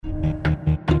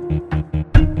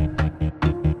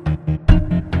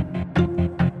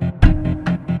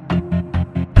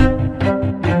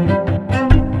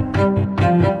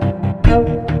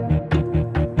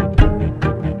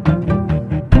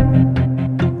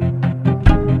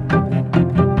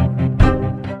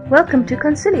Welcome to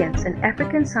Consilience, an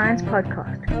African science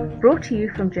podcast, brought to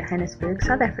you from Johannesburg,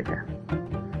 South Africa.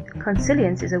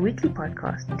 Consilience is a weekly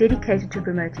podcast dedicated to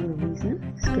promoting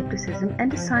reason, skepticism,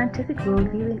 and a scientific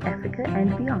worldview in Africa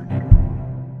and beyond.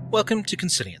 Welcome to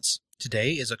Consilience.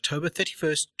 Today is October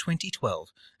 31st, 2012,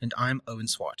 and I'm Owen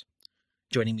Swart.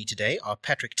 Joining me today are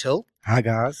Patrick Till. Hi,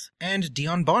 guys. And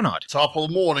Dion Barnard. Top of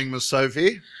the morning, Miss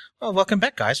Sophie. Well, welcome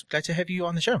back, guys. Glad to have you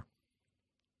on the show.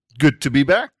 Good to be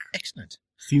back. Excellent.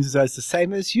 Seems as though it's the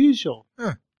same as usual.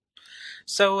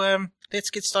 So,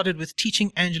 let's get started with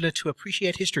teaching Angela to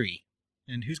appreciate history.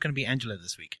 And who's going to be Angela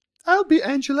this week? I'll be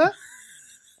Angela.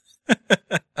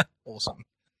 Awesome.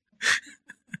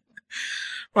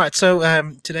 Right,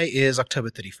 so today is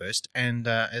October 31st, and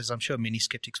as I'm sure many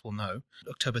skeptics will know,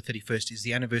 October 31st is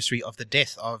the anniversary of the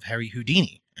death of Harry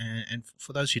Houdini. And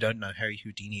for those who don't know, Harry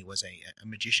Houdini was a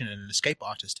magician and an escape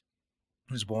artist.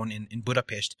 He was born in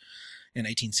Budapest in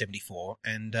 1874,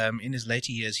 and in his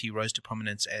later years he rose to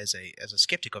prominence as a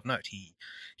skeptic of note. He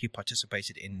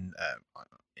participated in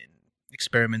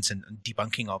experiments and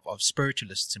debunking of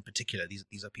spiritualists in particular.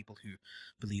 These are people who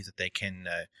believe that they can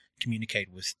communicate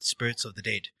with spirits of the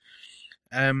dead.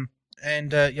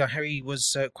 Harry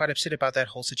was quite upset about that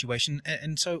whole situation,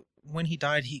 and so when he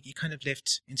died, he kind of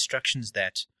left instructions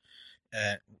that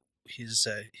his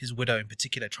widow in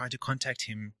particular tried to contact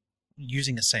him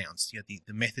using a seance,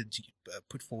 the method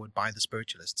put forward by the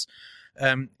spiritualists,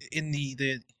 in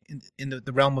the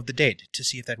realm of the dead, to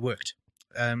see if that worked.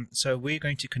 So we're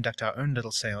going to conduct our own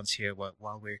little seance here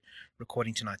while we're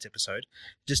recording tonight's episode,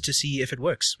 just to see if it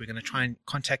works. We're going to try and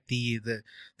contact the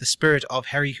spirit of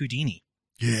Harry Houdini.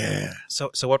 Yeah. So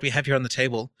what we have here on the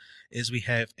table is we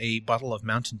have a bottle of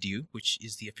Mountain Dew, which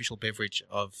is the official beverage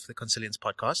of the Consilience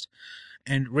podcast.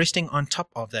 And resting on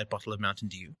top of that bottle of Mountain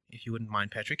Dew, if you wouldn't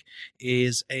mind, Patrick,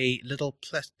 is a little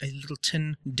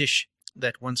tin dish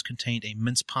that once contained a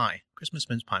mince pie, Christmas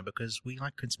mince pie, because we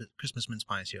like Christmas mince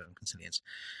pies here in Consilience.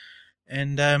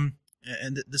 And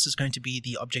this is going to be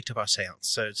the object of our seance.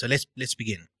 So let's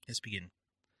begin.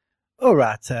 All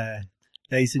right,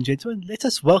 ladies and gentlemen, let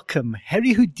us welcome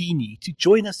Harry Houdini to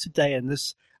join us today on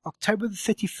this October the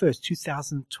 31st,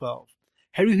 2012.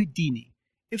 Harry Houdini,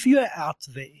 if you are out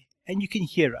there and you can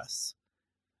hear us,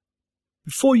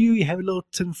 before you have a little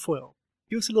tin foil,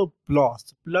 give us a little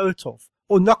blast, blow it off,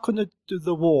 or knock on the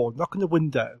wall, knock on the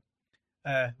window,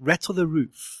 rattle the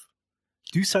roof,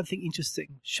 do something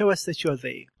interesting, show us that you're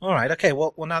there. All right, okay,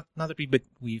 well now that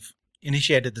we've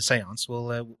initiated the seance,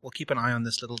 we'll keep an eye on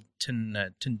this little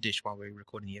tin dish while we're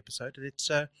recording the episode.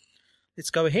 Let's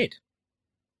go ahead.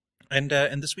 And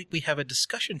this week we have a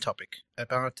discussion topic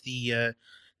about the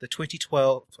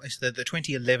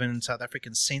 2011 South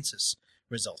African census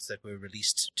results that were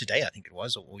released today, I think it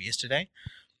was, or yesterday.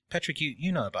 Patrick,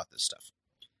 you know about this stuff.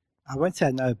 I won't say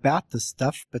I know about this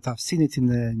stuff, but I've seen it in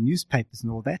the newspapers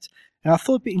and all that. And I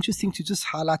thought it'd be interesting to just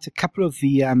highlight a couple of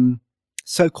the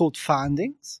so-called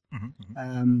findings,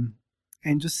 and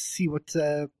just see what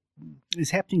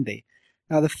is happening there.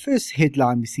 Now, the first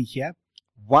headline we see here: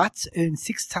 whites earn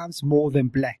 6 times more than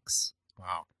blacks.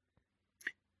 Wow.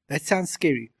 That sounds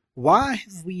scary. Why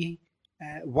have we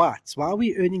whites? Why are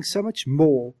we earning so much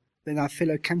more than our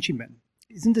fellow countrymen?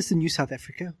 Isn't this a new South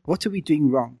Africa? What are we doing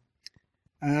wrong?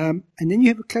 And then you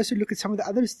have a closer look at some of the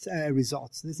other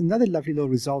results. There's another lovely little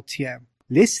result here.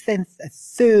 Less than a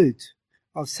third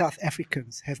of South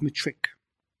Africans have matric.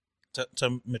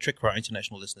 So matric, for our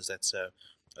international listeners, that's a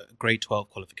grade 12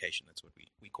 qualification. That's what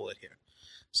we call it here.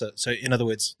 So in other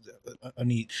words,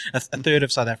 only a third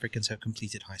of South Africans have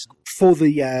completed high school. For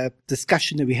the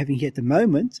discussion that we're having here at the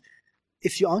moment,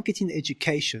 if you aren't getting the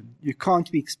education, you can't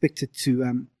be expected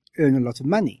to earn a lot of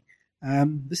money.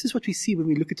 This is what we see when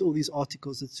we look at all these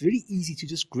articles. It's very easy to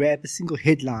just grab a single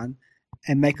headline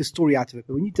and make a story out of it.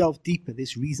 But when you delve deeper,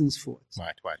 there's reasons for it.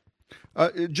 Right.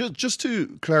 Just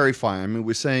to clarify, I mean,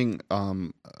 we're saying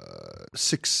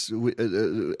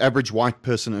average white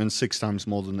person earns 6 times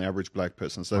more than the average black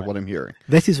person. So that's what I'm hearing.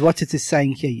 That is what it is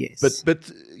saying here, yes. But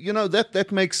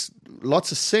that makes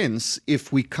lots of sense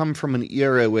if we come from an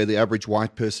era where the average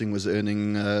white person was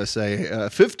earning,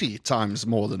 50 times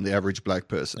more than the average black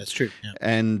person. That's true. Yeah.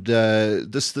 And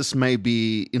this may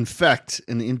be, in fact,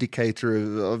 an indicator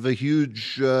of a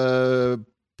huge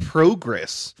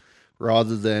progress.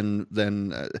 Rather than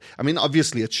I mean,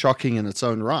 obviously it's shocking in its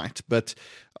own right, but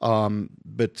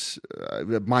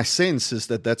my sense is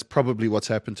that that's probably what's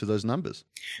happened to those numbers.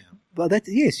 Well,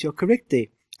 yes, you're correct there.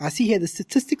 I see here the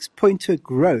statistics point to a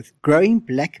growing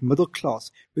black middle class,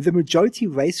 with the majority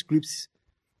race groups'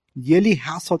 yearly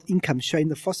household income showing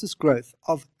the fastest growth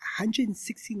of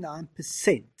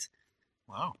 169%.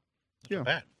 Wow, not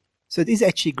bad. So it is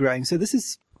actually growing. So this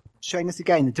is showing us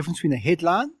again the difference between a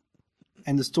headline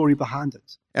and the story behind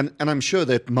it. And I'm sure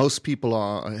that most people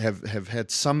have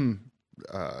had some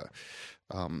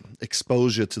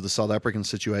exposure to the South African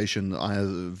situation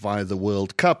either via the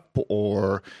World Cup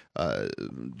or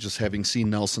just having seen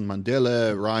Nelson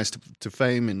Mandela rise to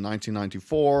fame in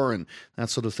 1994 and that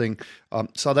sort of thing.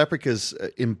 South Africa's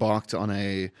embarked on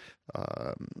a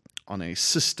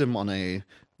system, on a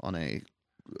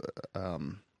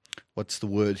what's the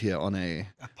word here? On a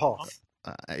path.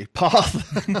 A path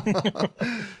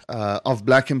of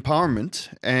black empowerment,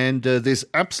 and there's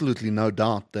absolutely no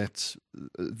doubt that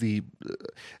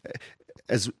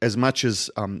as much as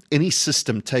any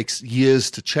system takes years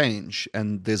to change,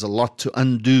 and there's a lot to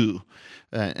undo,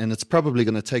 and it's probably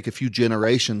going to take a few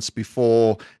generations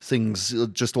before things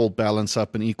just all balance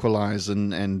up and equalize,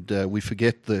 and we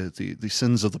forget the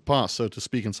sins of the past, so to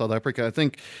speak, in South Africa. I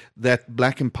think that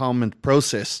black empowerment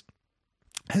process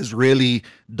has really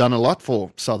done a lot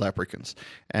for South Africans,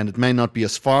 and it may not be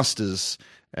as fast as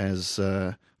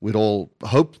we'd all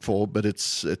hoped for, but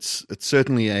it's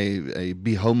certainly a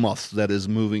behemoth that is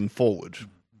moving forward.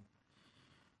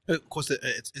 Of course,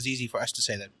 it's easy for us to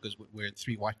say that because we're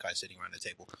three white guys sitting around the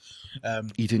table,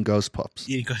 Eating Ghost Pops,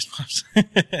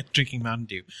 drinking Mountain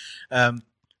Dew. I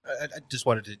just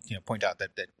wanted to point out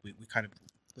that we kind of,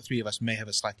 the three of us may have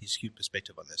a slightly skewed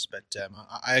perspective on this, but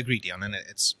I agree, Dion, and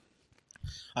it's.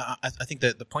 I think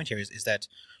that the point here is that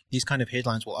these kind of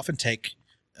headlines will often take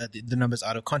the numbers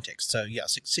out of context. So yeah,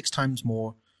 six times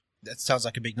more. That sounds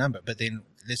like a big number, but then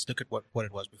let's look at what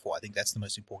it was before. I think that's the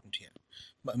most important here.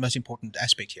 Most important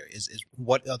aspect here is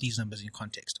what are these numbers in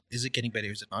context? Is it getting better?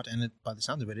 Is it not? And by the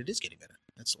sound of it is getting better.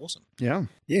 That's awesome. Yeah.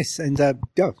 Yes, and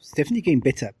it's definitely getting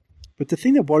better. But the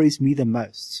thing that worries me the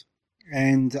most,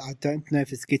 and I don't know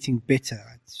if it's getting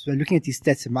better. So looking at these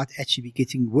stats, it might actually be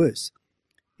getting worse.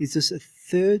 Is this a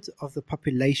third of the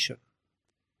population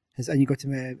has only got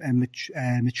a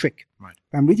matric. Right.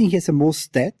 I'm reading here some more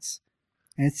stats,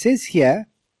 and it says here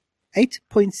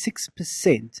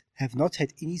 8.6% have not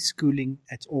had any schooling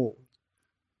at all.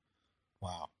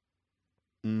 Wow.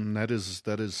 That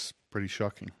is pretty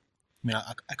shocking. I mean,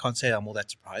 I can't say I'm all that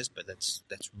surprised, but that's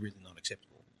really not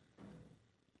acceptable.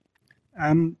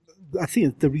 I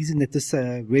think the reason that this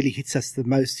really hits us the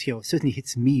most here, or certainly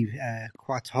hits me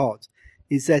quite hard,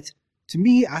 is that to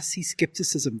me, I see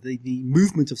skepticism, the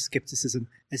movement of skepticism,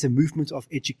 as a movement of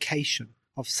education,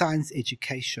 of science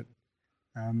education.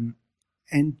 And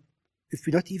if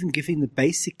we're not even giving the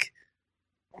basic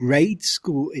grade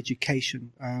school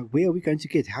education, where are we going to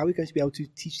get? How are we going to be able to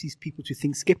teach these people to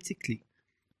think skeptically?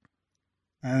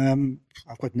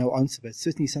 I've got no answer, but it's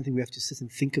certainly something we have to sit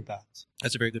and think about.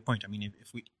 That's a very good point. I mean,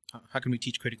 how can we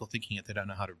teach critical thinking if they don't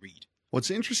know how to read? What's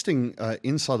interesting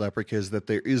in South Africa is that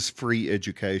there is free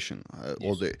education,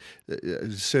 or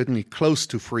certainly close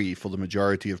to free for the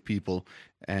majority of people,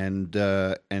 and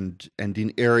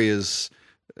in areas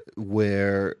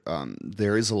where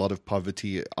there is a lot of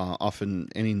poverty, often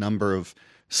any number of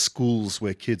schools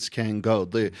where kids can go.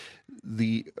 There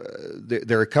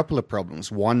are a couple of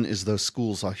problems. One is those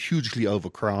schools are hugely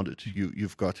overcrowded.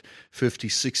 You've got 50,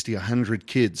 60, 100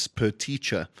 kids per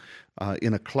teacher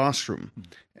in a classroom,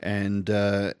 and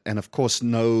of course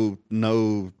no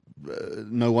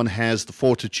one has the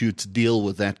fortitude to deal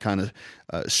with that kind of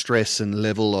stress and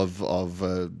level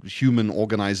of human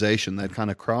organization, that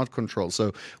kind of crowd control.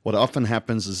 So what often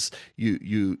happens is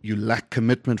you lack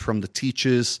commitment from the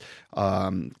teachers.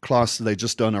 They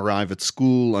just don't arrive at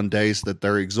school on days that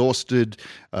they're exhausted.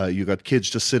 You got kids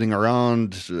just sitting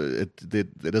around.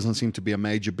 There doesn't seem to be a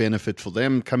major benefit for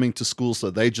them coming to school,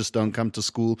 so they just don't come to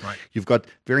school. Right. You've got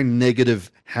very negative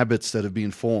habits that have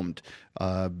been formed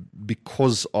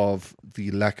because of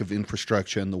the lack of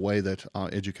infrastructure and the way that our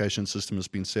education system has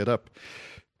been set up.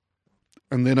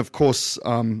 And then, of course,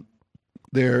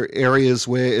 there are areas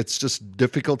where it's just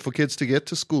difficult for kids to get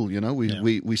to school. You know,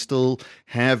 we still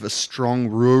have a strong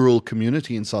rural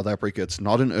community in South Africa. It's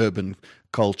not an urban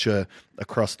culture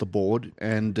across the board,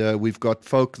 and we've got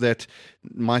folk that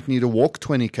might need to walk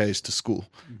 20 k's to school,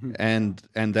 and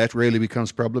that really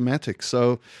becomes problematic.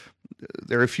 So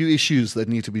there are a few issues that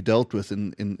need to be dealt with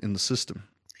in the system.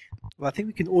 Well, I think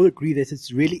we can all agree that it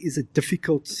really is a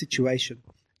difficult situation.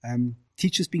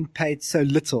 Teachers being paid so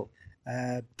little,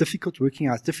 difficult working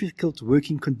hours, difficult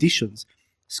working conditions,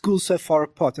 schools so far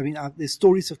apart. I mean, there's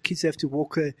stories of kids who have to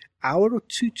walk an hour or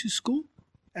two to school.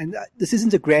 And this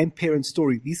isn't a grandparent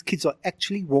story. These kids are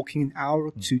actually walking an hour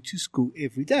or two to school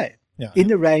every day, in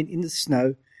the rain, in the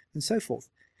snow, and so forth.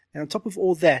 And on top of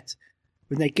all that,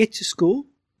 when they get to school,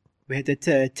 We had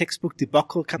that textbook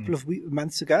debacle a couple of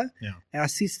months ago. Yeah. And I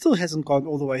see it still hasn't gone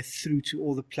all the way through to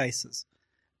all the places.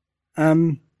 There's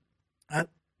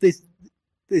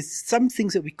some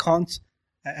things that we can't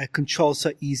control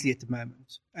so easily at the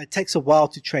moment. It takes a while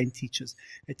to train teachers.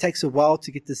 It takes a while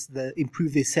to get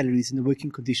improve their salaries and the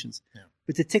working conditions. Yeah.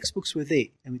 But the textbooks were there,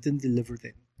 and we didn't deliver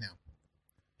them.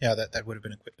 Yeah, that would have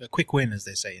been a quick win, as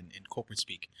they say in corporate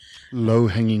speak.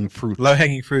 Low-hanging fruit.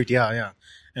 Low-hanging fruit, yeah.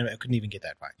 And I couldn't even get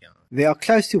that right, yeah. There are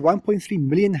close to 1.3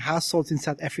 million households in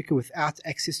South Africa without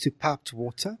access to piped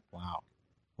water. Wow.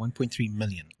 1.3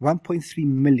 million. 1.3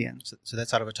 million. So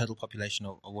that's out of a total population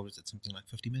of what was it, something like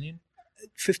 50 million?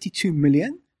 52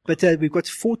 million. But we've got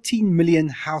 14 million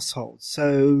households.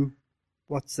 So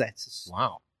what's that?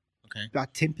 Wow. Okay.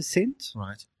 About 10%.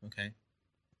 Right. Okay.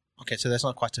 Okay, so that's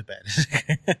not quite so bad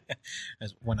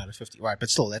as 1 out of 50, right?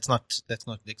 But still, that's not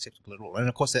acceptable at all. And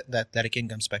of course, that again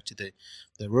comes back to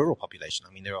the rural population.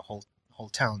 I mean, there are whole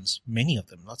towns, many of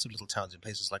them, lots of little towns in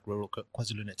places like rural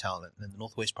KwaZulu-Natal and in the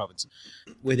Northwest Province,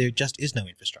 where there just is no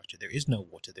infrastructure, there is no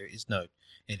water, there is no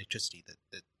electricity.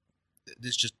 That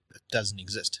this just doesn't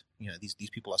exist. You know,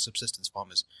 these people are subsistence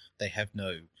farmers. They have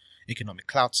no economic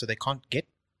clout, so they can't get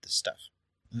this stuff.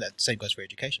 And that same goes for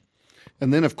education.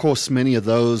 And then, of course, many of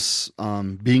those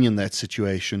being in that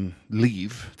situation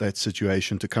leave that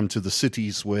situation to come to the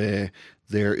cities where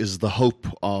there is the hope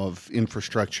of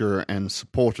infrastructure and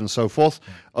support and so forth,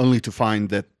 only to find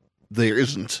that there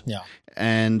isn't. Yeah.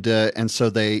 And so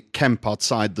they camp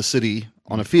outside the city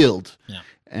on a field. Yeah.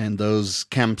 And those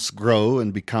camps grow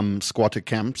and become squatter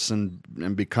camps and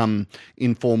become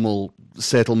informal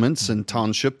settlements and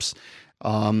townships.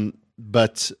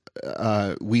 But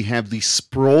we have these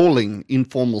sprawling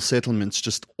informal settlements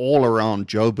just all around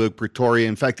Joburg, Pretoria.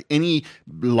 In fact, any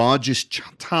largest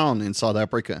town in South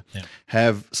Africa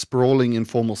have sprawling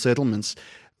informal settlements,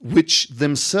 which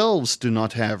themselves do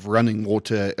not have running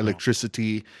water,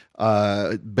 electricity,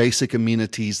 basic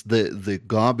amenities. The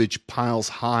garbage piles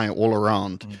high all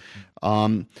around.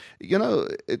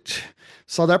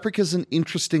 South Africa is an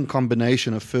interesting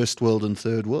combination of first world and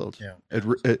third world. Yeah.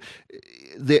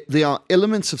 There are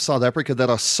elements of South Africa that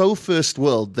are so first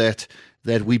world that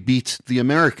we beat the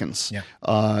Americans. Yeah.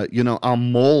 Our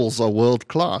malls are world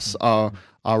class.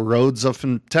 Our roads are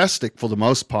fantastic for the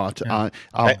most part. Yeah.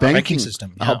 Our banking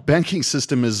system. Our banking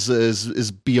system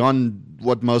is beyond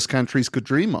what most countries could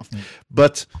dream of.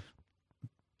 But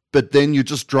then you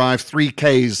just drive 3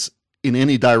 Ks in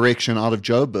any direction out of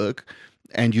Joburg,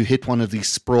 and you hit one of these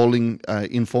sprawling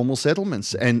informal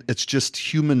settlements, and it's just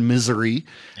human misery.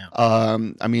 Yeah.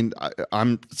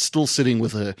 I'm still sitting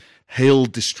with a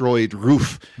hail-destroyed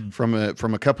roof from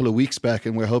a couple of weeks back,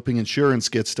 and we're hoping insurance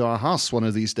gets to our house one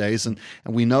of these days. And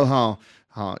we know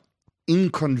how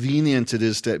inconvenient it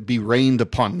is to be rained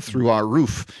upon through our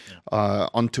roof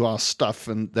onto our stuff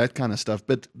and that kind of stuff.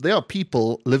 But there are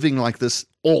people living like this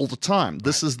all the time.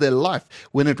 This is their life.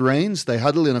 When it rains, they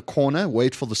huddle in a corner,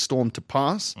 wait for the storm to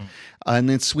pass, and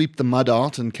then sweep the mud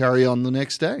out and carry on the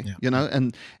next day. Yeah.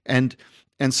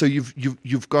 And so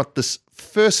you've got this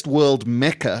first world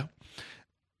Mecca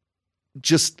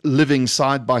just living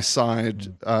side by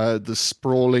side, the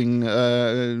sprawling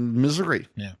misery.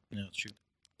 Yeah, it's true.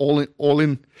 All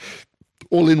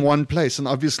in one place, and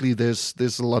obviously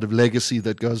there's a lot of legacy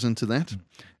that goes into that.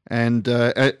 And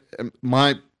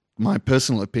my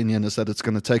personal opinion is that it's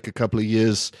going to take a couple of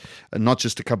years, and not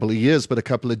just a couple of years, but a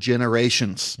couple of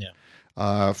generations,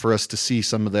 for us to see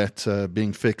some of that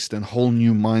being fixed and whole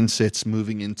new mindsets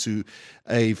moving into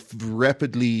a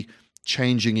rapidly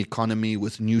changing economy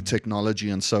with new technology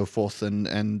and so forth.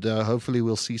 And hopefully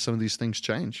we'll see some of these things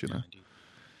change.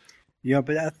 Yeah,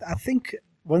 but I think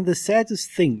one of the saddest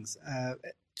things,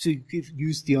 to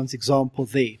use Dion's example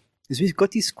there, is we've got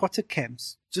these squatter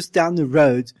camps just down the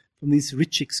road from these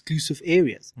rich, exclusive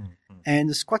areas. And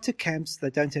the squatter camps, they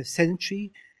don't have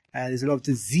sanitary, there's a lot of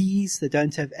disease, they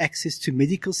don't have access to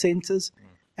medical centers,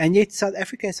 and yet South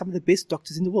Africa has some of the best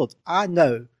doctors in the world. I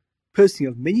know personally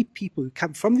of many people who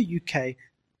come from the UK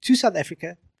to South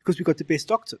Africa because we've got the best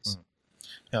doctors.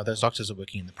 Now, those doctors are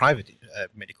working in the private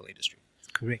medical industry.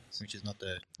 Correct. Which is not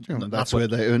the... that's where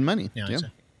they earn money. Yeah,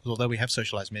 exactly. Although we have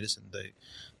socialized medicine,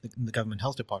 the government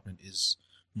health department is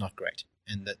not great.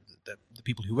 And the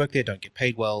people who work there don't get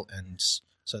paid well, and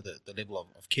so the level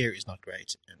of care is not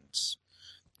great. And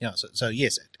so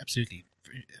yes, absolutely.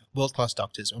 World-class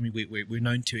doctors. I mean, we're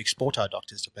known to export our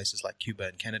doctors to places like Cuba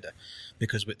and Canada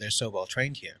because they're so well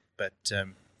trained here. But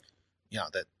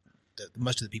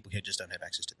most of the people here just don't have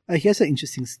access to them. Here's an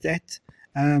interesting stat: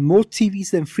 more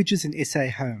TVs than fridges in SA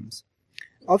homes.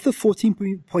 Of the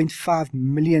 14.5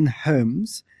 million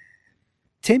homes,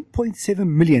 10.7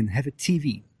 million have a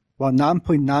TV, while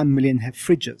 9.9 million have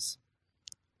fridges.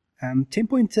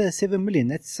 10.7 million,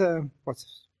 that's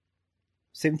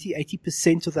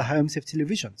 70-80% of the homes have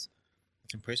televisions.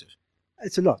 It's impressive.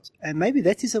 It's a lot. And maybe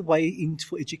that is a way in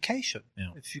for education. Yeah.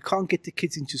 If you can't get the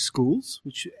kids into schools,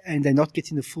 and they're not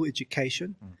getting the full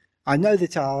education, I know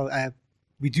that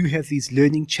we do have these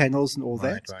learning channels and all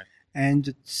that, Right.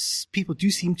 and people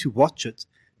do seem to watch it.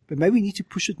 But maybe we need to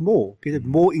push it more, get it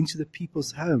more into the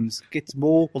people's homes, get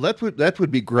more. Well, that would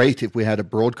be great if we had a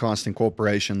broadcasting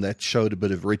corporation that showed a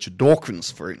bit of Richard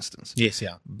Dawkins, for instance. Yes,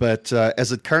 yeah. But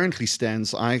as it currently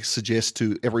stands, I suggest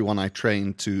to everyone I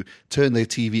train to turn their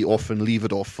TV off and leave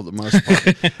it off for the most part.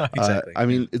 Exactly. I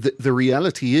mean, the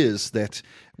reality is that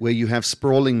where you have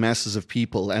sprawling masses of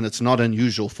people, and it's not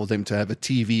unusual for them to have a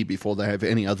TV before they have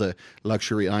any other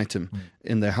luxury item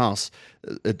in their house,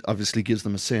 it obviously gives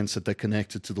them a sense that they're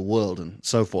connected to the world and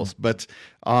so forth. But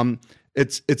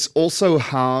it's also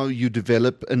how you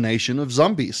develop a nation of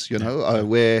zombies,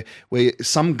 where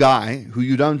some guy who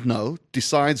you don't know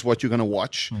decides what you're going to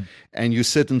watch, and you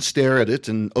sit and stare at it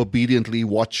and obediently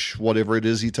watch whatever it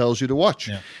is he tells you to watch.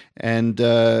 Yeah. And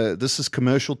this is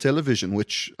commercial television,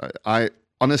 which I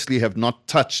honestly have not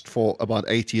touched for about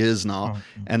 8 years now,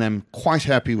 and I'm quite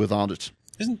happy without it.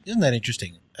 Isn't that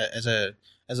interesting? As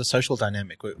a social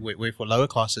dynamic, where for lower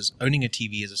classes, owning a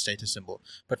TV is a status symbol,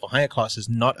 but for higher classes,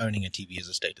 not owning a TV is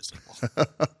a status symbol.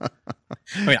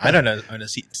 I mean, I don't own a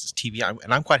TV,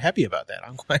 and I'm quite happy about that.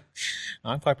 I'm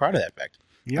quite proud of that fact.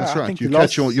 Yeah, That's I right. think You the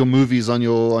catch last- your movies on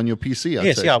your PC. I'd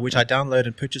Yes, say. yeah, which I download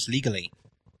and purchase legally.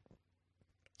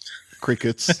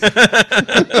 Crickets.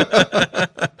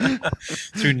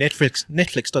 Through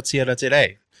Netflix.co.za.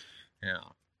 Yeah.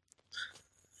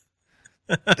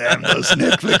 Damn those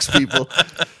Netflix people.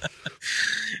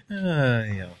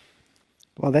 Yeah.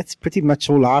 Well, that's pretty much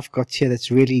all I've got here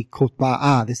that's really caught my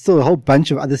eye. There's still a whole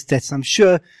bunch of other stats. I'm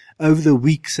sure over the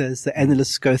weeks, as the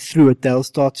analysts go through it, they'll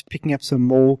start picking up some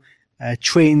more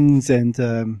trends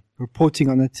and reporting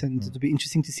on it, and it'll be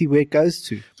interesting to see where it goes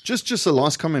to. Just a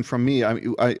last comment from me.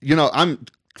 I'm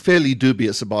fairly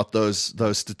dubious about those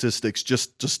statistics.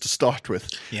 Just to start with.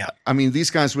 Yeah. I mean, these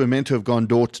guys were meant to have gone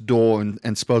door to door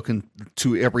and spoken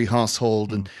to every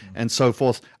household and so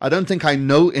forth. I don't think I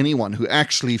know anyone who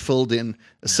actually filled in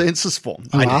a census form.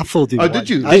 I filled in Oh, one. did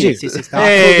you? Oh, yes. I filled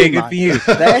Hey, in good mine. for you.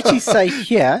 They actually say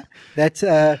here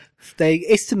that they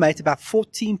estimate about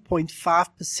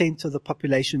 14.5% of the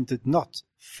population did not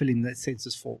fill in the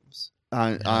census forms.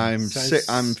 I'm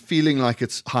feeling like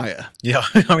it's higher. Yeah.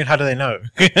 I mean, how do they know?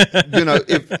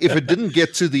 If it didn't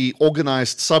get to the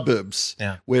organized suburbs,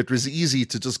 Yeah. where it was easy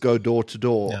to just go door to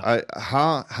door, Yeah.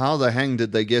 how the hang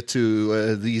did they get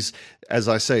to these, as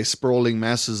I say, sprawling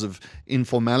masses of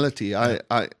informality?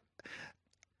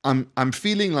 I'm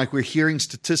feeling like we're hearing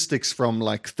statistics from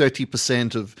like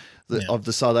 30% of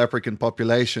the South African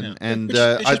population, Yeah. and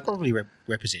which is probably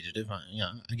representative.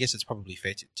 I guess it's probably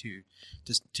fair to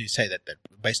say that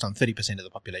based on 30% of the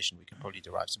population, we can probably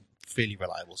derive some fairly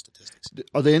reliable statistics.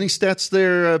 are there any stats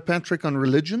there, Patrick, on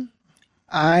religion?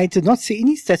 I did not see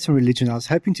any stats on religion. I was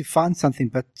hoping to find something,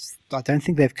 but I don't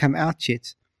think they've come out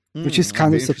yet, which is I'd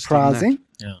kind be of interested in that. surprising.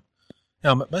 Yeah.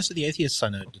 No, most of the atheists I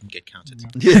know didn't get counted.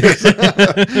 Yes.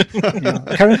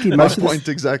 Currently, My most of point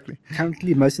exactly. the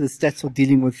stats are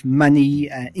dealing with money,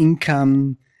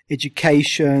 income,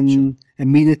 education,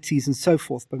 amenities, and so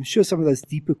forth. But I'm sure some of those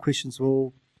deeper questions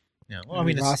will Yeah. Well, I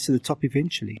mean, rise to the top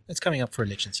eventually. it's coming up for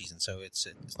election season, so it's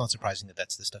not surprising that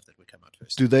that's the stuff that would come out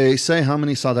first. Do they say how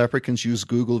many South Africans use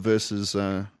Google versus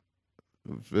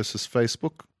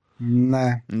Facebook?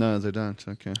 No. No, they don't.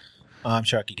 Okay. I'm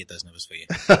sure I could get those numbers for you.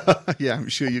 Yeah, I'm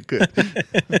sure you could.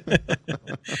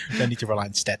 Don't need to rely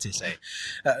on Stats SA.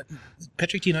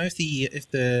 Patrick, do you know if the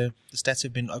stats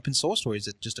have been open sourced, or is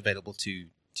it just available to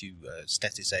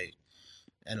Stats SA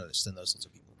analysts and those sorts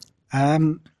of people?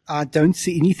 I don't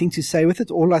see anything to say with it.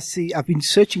 All I see, I've been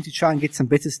searching to try and get some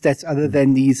better stats other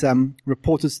than these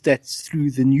reported stats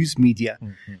through the news media.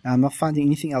 I'm not finding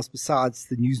anything else besides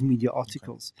the news media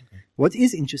articles. Okay. What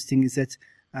is interesting is that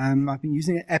I've been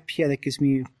using an app here that gives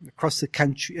me across the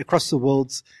country, across the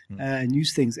world's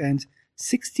news things, and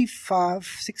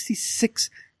 66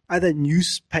 other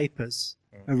newspapers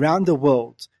around the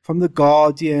world, from the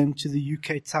Guardian to the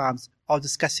UK Times, are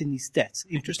discussing these stats.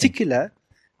 In particular,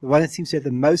 the one that seems to have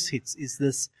the most hits is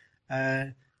this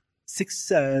the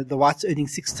whites earning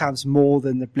 6 times more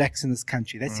than the blacks in this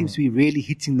country. That seems to be really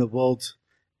hitting the world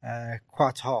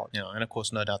quite hard. Yeah, and of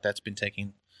course, no doubt that's been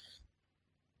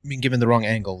given the wrong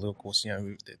angle. Of course,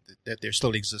 that there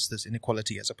still exists this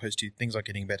inequality as opposed to things are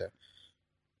getting better.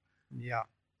 Yeah.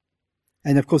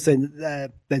 And of course,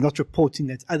 they're not reporting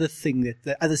that other thing, that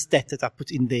the other stat that I put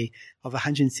in there of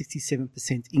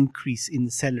 167% increase in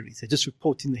the salaries. They're just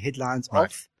reporting the headlines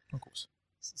Of course.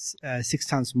 6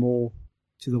 times more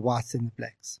to the whites than the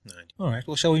blacks. Right. All right.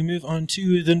 Well, shall we move on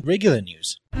to the regular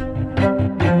news?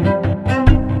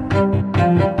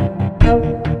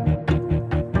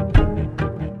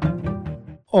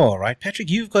 All right, Patrick,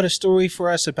 you've got a story for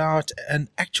us about an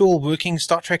actual working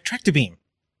Star Trek tractor beam.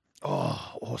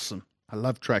 Oh, awesome. I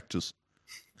love tractors.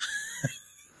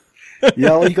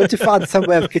 Yeah, well, you got to find some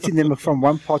way of getting them from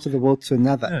one part of the world to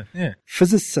another. Yeah.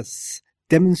 Physicists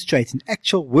demonstrate an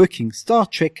actual working Star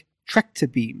Trek tractor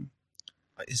beam.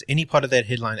 Is any part of that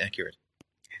headline accurate?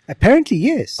 Apparently,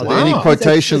 yes. Are there any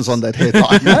quotations on that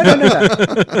headline?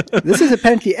 No. This is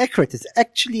apparently accurate. It's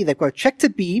actually, they've got a tractor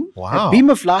beam, Wow. a beam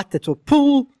of light that will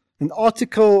pull an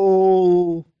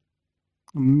article.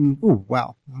 Oh,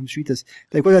 wow. I'm sure this.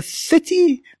 They've got a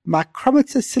 30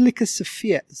 micrometer silica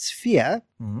sphere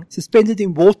suspended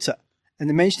in water, and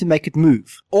they managed to make it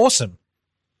move. Awesome.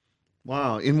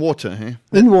 Wow, in water, hey?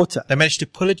 In water. They managed to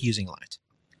pull it using light.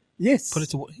 Yes. Pull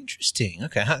it to water. Interesting.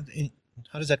 Okay. How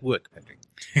does that work, Patrick?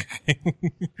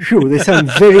 Phew, there's some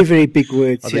very, very big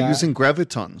words Are here. they using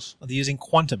gravitons? Are they using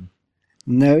quantum?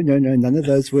 No, none of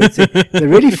those words. The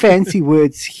really fancy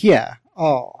words here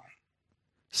are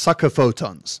Sucker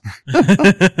photons.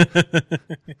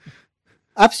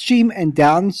 upstream and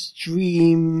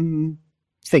downstream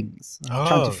things. I'm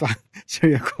trying to find.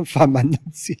 Sorry, I can't find my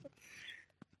notes here.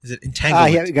 Is it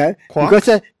entanglement? Here we go. Quarks? We've got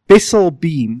a Bessel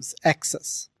beams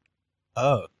axis.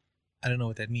 Oh, I don't know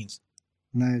what that means.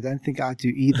 No, I don't think I do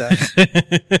either.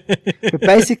 But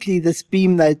basically, this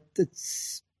beam,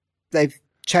 they've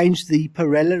changed the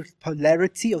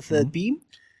polarity of the beam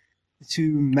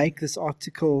to make this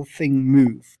optical thing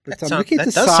move. But I'm looking at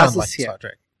the does sound sizes like here. Star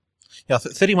Trek. Yeah,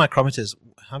 30 micrometers.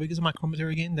 How big is a micrometer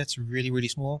again? That's really, really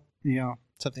small. Yeah.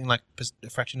 Something like a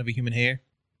fraction of a human hair.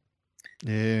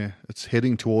 Yeah, it's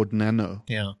heading toward nano.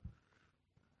 Yeah.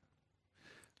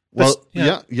 Well,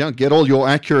 yeah. get all your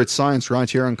accurate science right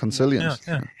here on Consilience.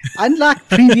 Yeah. Unlike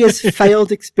previous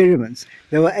failed experiments,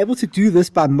 they were able to do this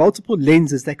by multiple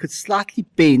lenses that could slightly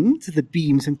bend the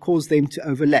beams and cause them to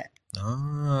overlap.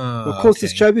 Of course, the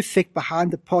strobe effect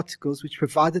behind the particles, which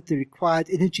provided the required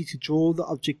energy to draw the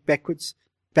object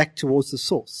back towards the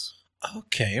source.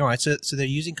 Okay, all right. So they're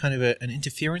using kind of an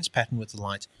interference pattern with the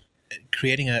light,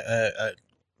 creating a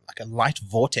light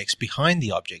vortex behind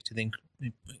the object,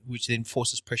 which then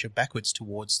forces pressure backwards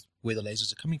towards where the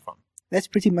lasers are coming from. That's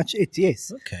pretty much it.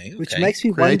 Yes. Okay. Which makes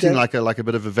me Creating wonder. like a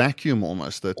bit of a vacuum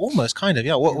almost. Almost, kind of,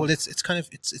 yeah. Well, it's kind of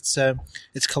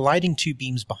it's colliding two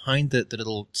beams behind the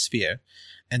little sphere,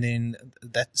 and then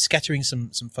that scattering some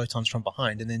photons from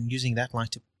behind, and then using that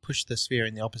light to push the sphere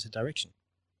in the opposite direction.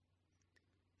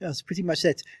 Yeah, it's pretty much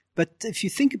that. But if you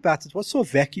think about it, what sort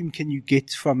of vacuum can you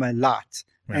get from a light?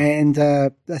 Right. And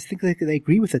I think they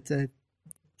agree with it.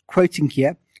 Quoting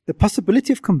here, the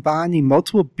possibility of combining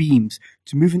multiple beams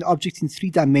to move an object in 3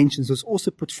 dimensions was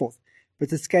also put forth, but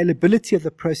the scalability of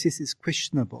the process is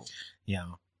questionable.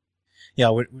 Yeah.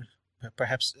 We're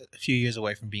perhaps a few years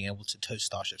away from being able to tow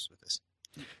starships with this.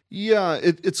 Yeah,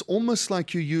 it's almost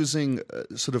like you're using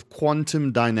sort of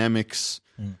quantum dynamics,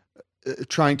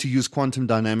 trying to use quantum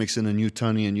dynamics in a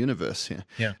Newtonian universe here.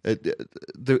 Yeah.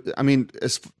 I mean,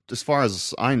 as far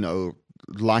as I know,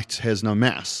 light has no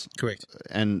mass. Correct.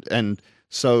 And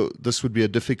so this would be a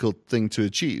difficult thing to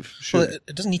achieve. Sure. Well,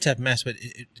 it doesn't need to have mass, but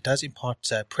it does impart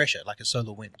pressure, like a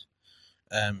solar wind,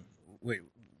 where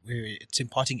it's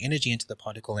imparting energy into the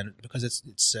particle, and because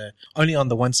it's only on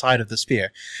the one side of the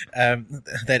sphere,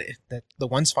 that the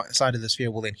one side of the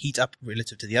sphere will then heat up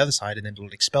relative to the other side, and then it will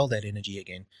expel that energy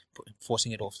again,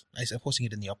 forcing it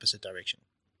in the opposite direction.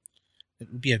 It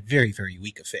would be a very, very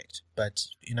weak effect, but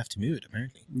enough to move it,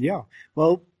 apparently. Yeah.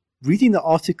 Well, reading the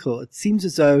article, it seems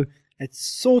as though it's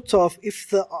sort of, if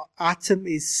the atom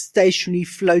is stationary,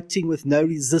 floating with no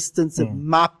resistance, it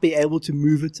might be able to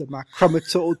move it a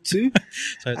micrometer or two.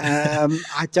 So,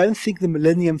 I don't think the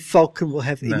Millennium Falcon will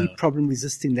have any problem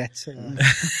resisting that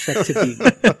tractor beam.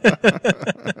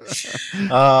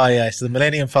 yes, the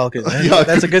Millennium Falcon. Yeah,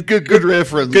 that's a good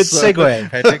reference. Good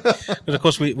segue, Patrick. But of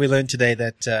course, we learned today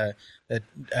that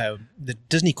the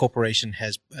Disney Corporation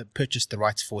has purchased the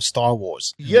rights for Star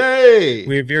Wars. Yay!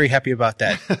 We're very happy about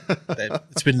that. That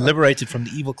it's been liberated from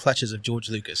the evil clutches of George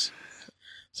Lucas.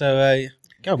 So,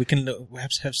 we can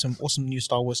perhaps have some awesome new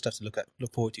Star Wars stuff to look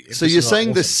forward to. So you're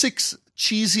saying the 6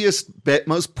 cheesiest,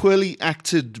 most poorly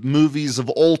acted movies of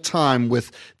all time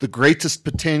with the greatest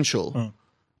potential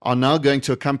are now going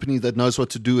to a company that knows what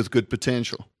to do with good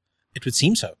potential? It would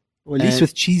seem so. Or at least And-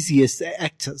 with cheesiest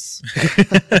actors.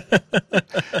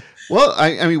 Well,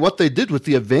 I mean, what they did with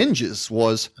the Avengers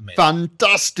was Amazing.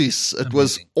 fantastic. It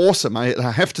was Amazing. awesome.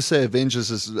 I have to say,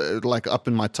 Avengers is like up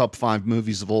in my top 5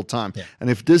 movies of all time. Yeah. And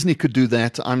if Disney could do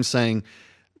that, I'm saying,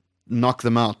 knock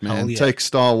them out, man. Hell yeah. Take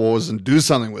Star Wars and do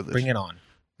something with it. Bring it on.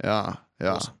 Yeah,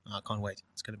 yeah. Awesome. I can't wait.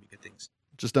 It's going to be good things.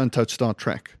 Just don't touch Star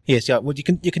Trek. Yes, yeah. Well, you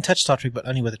can touch Star Trek, but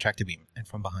only with a tractor beam and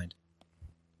from behind.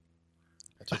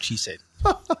 That's what she said.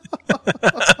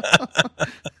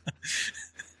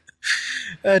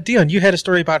 Dion, you had a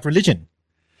story about religion.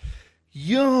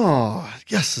 Yeah,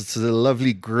 yes, it's a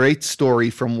lovely, great story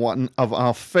from one of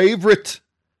our favorite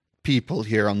people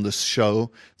here on this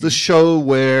show. The show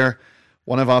where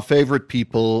one of our favorite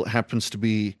people happens to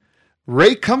be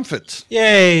Ray Comfort.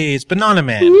 Yay! It's Banana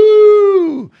Man.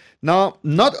 Woo! Now,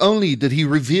 not only did he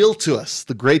reveal to us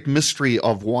the great mystery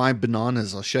of why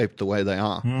bananas are shaped the way they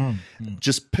are,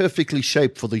 just perfectly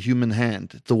shaped for the human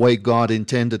hand, the way God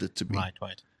intended it to be. Right,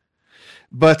 right.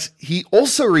 But he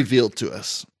also revealed to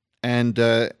us, and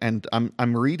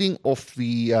I'm reading off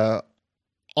the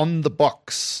On the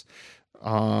Box.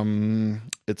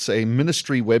 It's a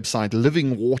ministry website,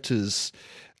 Living Waters,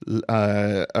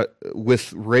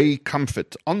 with Ray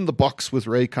Comfort. On the Box with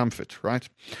Ray Comfort, right?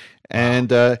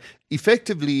 And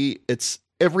effectively, it's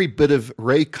every bit of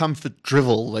Ray Comfort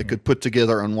drivel they could put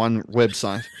together on one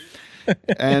website.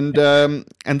 And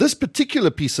this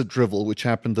particular piece of drivel, which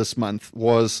happened this month,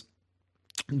 was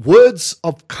words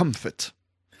of comfort.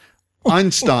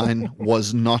 Einstein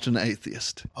was not an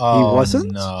atheist. Oh,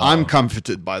 wasn't? No. I'm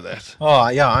comforted by that. Oh,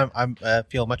 yeah. I'm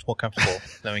feel much more comfortable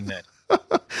knowing that.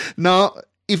 Now,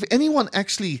 if anyone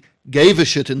actually gave a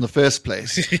shit in the first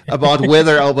place about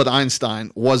whether Albert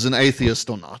Einstein was an atheist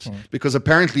or not, because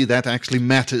apparently that actually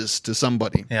matters to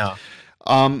somebody. Yeah.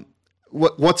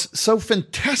 What's so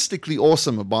fantastically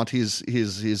awesome about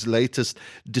his latest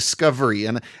discovery,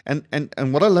 and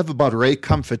what I love about Ray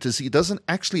Comfort is he doesn't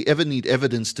actually ever need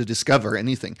evidence to discover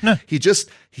anything. No. He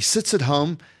sits at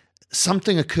home,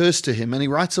 something occurs to him, and he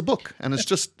writes a book, and it's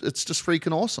just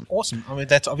freaking awesome. Awesome. I mean,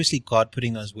 that's obviously God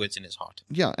putting those words in his heart.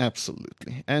 Yeah,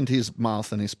 absolutely. And his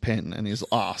mouth and his pen and his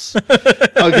ass.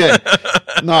 Okay.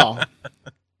 Now,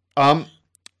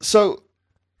 so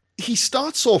he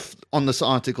starts off on this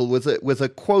article with a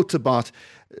quote about,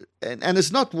 and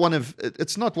it's not one of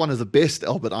the best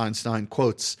Albert Einstein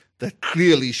quotes that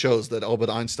clearly shows that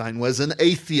Albert Einstein was an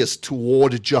atheist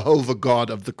toward Jehovah God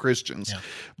of the Christians. Yeah.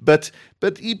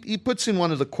 But he puts in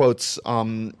one of the quotes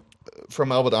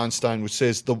from Albert Einstein, which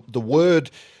says, the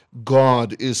word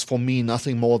God is for me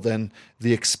nothing more than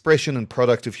the expression and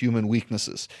product of human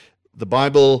weaknesses. The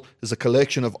Bible is a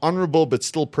collection of honorable but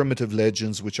still primitive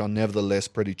legends which are nevertheless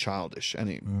pretty childish. And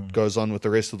he goes on with the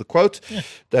rest of the quote,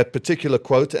 that particular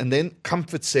quote. And then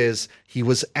Comfort says he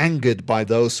was angered by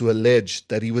those who alleged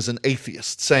that he was an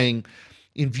atheist, saying,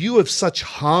 in view of such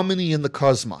harmony in the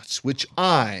cosmos, which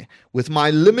I, with my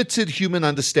limited human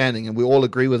understanding, and we all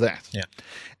agree with that,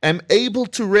 am able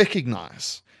to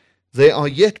recognize, there are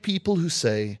yet people who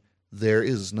say there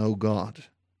is no God.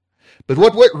 But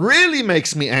what really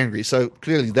makes me angry, so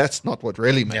clearly that's not what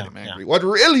really made him angry. What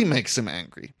really makes him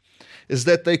angry is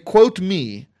that they quote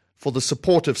me for the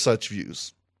support of such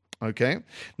views. Okay?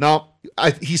 Now,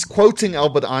 he's quoting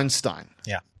Albert Einstein.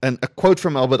 Yeah. And a quote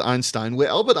from Albert Einstein, where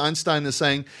Albert Einstein is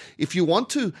saying, if you want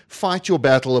to fight your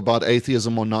battle about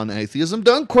atheism or non-atheism,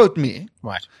 don't quote me.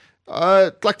 Right.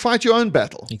 Like fight your own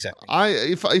battle. Exactly.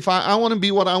 If I want to be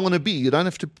what I want to be, you don't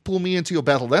have to pull me into your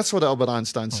battle. That's what Albert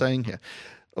Einstein's saying here.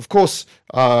 Of course,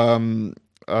 this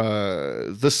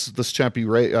chappie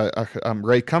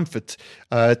Ray Comfort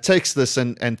takes this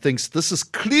and thinks this is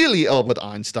clearly Albert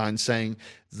Einstein saying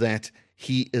that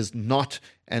he is not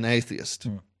an atheist.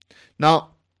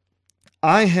 Now,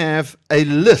 I have a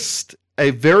list, a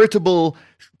veritable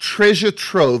treasure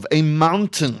trove, a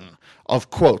mountain of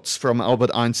quotes from Albert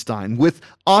Einstein with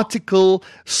article,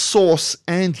 source,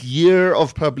 and year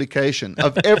of publication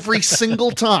of every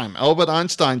single time Albert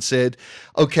Einstein said,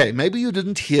 okay, maybe you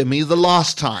didn't hear me the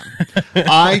last time.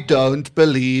 I don't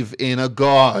believe in a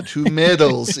God who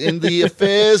meddles in the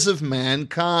affairs of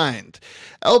mankind.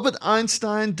 Albert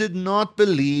Einstein did not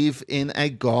believe in a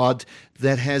God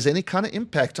that has any kind of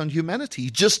impact on humanity. He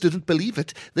just didn't believe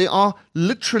it. There are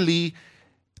literally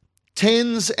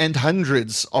tens and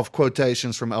hundreds of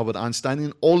quotations from Albert Einstein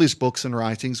in all his books and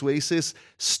writings where he says,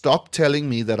 stop telling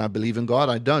me that I believe in God.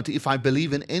 I don't. If I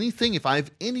believe in anything, if I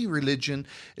have any religion,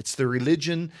 it's the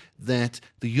religion that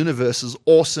the universe is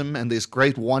awesome and there's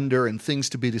great wonder and things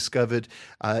to be discovered.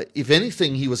 If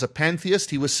anything, he was a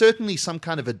pantheist. He was certainly some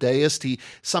kind of a deist.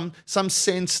 Some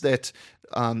sense that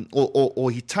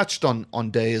or he touched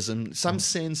on deism, in some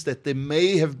sense that there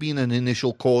may have been an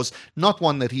initial cause, not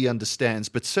one that he understands,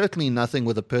 but certainly nothing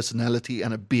with a personality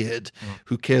and a beard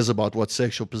who cares about what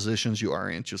sexual positions you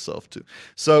orient yourself to.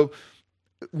 So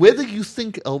whether you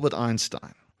think Albert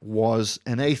Einstein was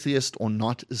an atheist or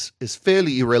not is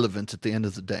fairly irrelevant at the end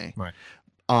of the day. Right.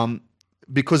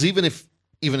 Because even if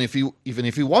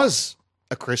he was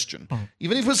a Christian,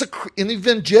 even if he was an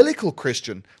evangelical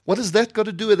Christian, what has that got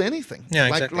to do with anything? Yeah,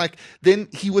 exactly. Like then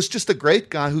he was just a great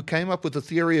guy who came up with a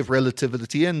theory of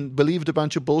relativity and believed a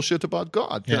bunch of bullshit about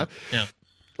God. You know? Yeah.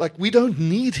 Like, we don't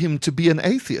need him to be an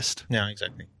atheist. Yeah,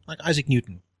 exactly. Like Isaac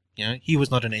Newton. You know, he was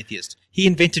not an atheist. He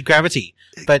invented gravity,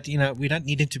 but you know, we don't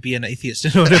need him to be an atheist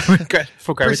in order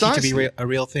for gravity to be a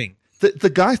real thing. The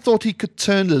guy thought he could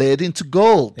turn lead into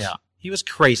gold. Yeah, he was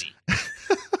crazy.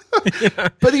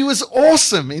 But he was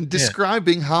awesome in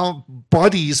describing how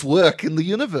bodies work in the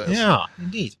universe. Yeah,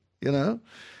 indeed. You know?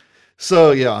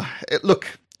 So, yeah.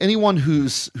 Look, anyone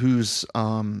who's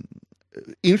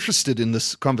interested in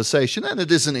this conversation, and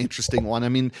it is an interesting one. I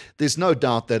mean, there's no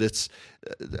doubt that it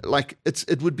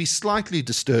would be slightly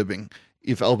disturbing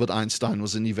if Albert Einstein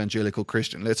was an evangelical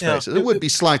Christian. Let's face it. It would be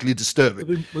slightly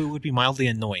disturbing. It would be mildly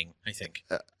annoying, I think.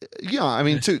 Yeah, I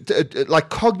mean, like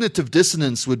cognitive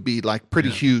dissonance would be like pretty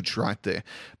huge right there.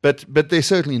 But there's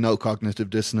certainly no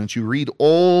cognitive dissonance. You read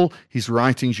all his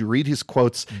writings, you read his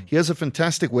quotes. He has a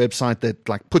fantastic website that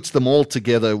like puts them all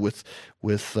together with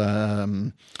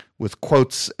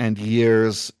quotes and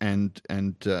years and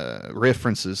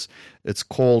references. It's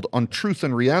called On Truth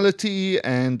and Reality,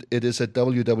 and it is at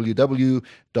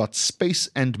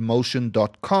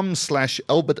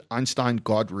www.spaceandmotion.com/Albert Einstein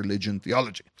God Religion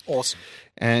Theology. Awesome.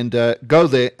 And go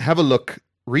there, have a look,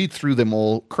 read through them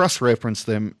all, cross-reference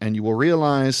them, and you will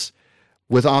realize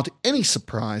without any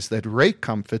surprise that Ray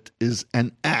Comfort is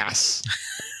an ass.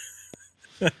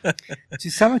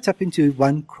 To sum it up into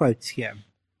one quote here,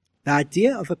 the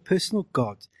idea of a personal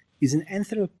God is an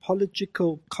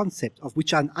anthropological concept of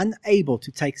which I'm unable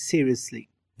to take seriously.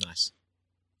 Nice.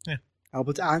 Yeah.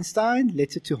 Albert Einstein,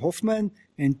 letter to Hoffman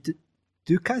and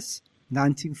Dukas,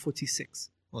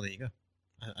 1946. Well, there you go.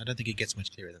 I don't think it gets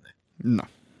much clearer than that. No.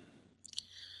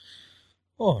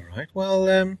 All right. Well,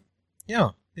 I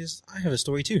have a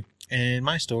story too. And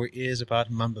my story is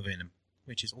about mamba venom,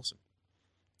 which is awesome.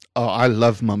 Oh, I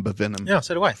love mamba venom. Yeah,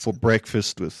 so do I. For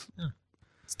breakfast with... Yeah.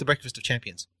 It's the breakfast of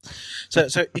champions. So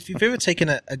if you've ever taken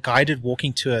a guided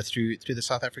walking tour through the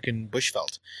South African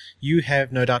bushveld, you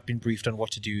have no doubt been briefed on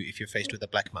what to do if you're faced with a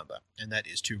black mamba, and that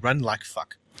is to run like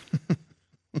fuck.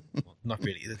 Well, not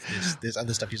really. There's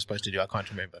other stuff you're supposed to do. I can't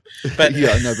remember. But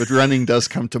but running does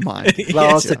come to mind.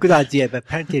 Well, it's a good idea, but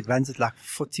apparently it runs at like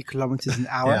 40 kilometers an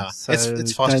hour. Yeah, so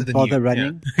it's faster don't than bother you.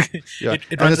 running. Yeah. It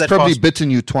and runs it's that probably fast.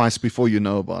 bitten you twice before you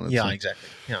know about it. Yeah, so. exactly.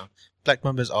 Yeah, black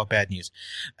mambas are bad news.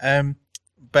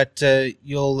 But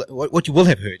what you will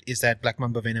have heard is that black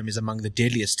mamba venom is among the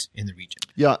deadliest in the region.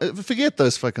 Yeah, forget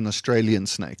those fucking Australian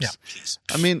snakes. Yeah, please.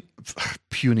 I mean,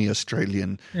 puny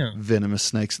Australian venomous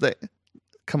snakes.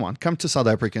 Come to South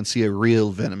Africa and see a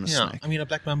real venomous snake. I mean, a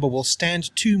black mamba will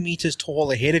stand 2 meters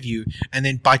tall ahead of you and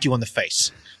then bite you on the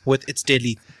face with its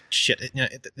deadly shit.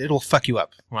 It'll fuck you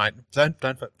up, right? Don't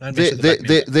mess with the black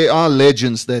mamba. There are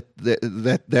legends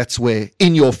that's where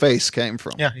In Your Face came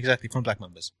from. Yeah, exactly, from black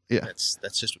mambas. Yeah. That's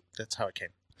how it came.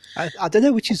 I don't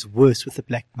know which is worse with the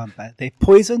black mamba. They're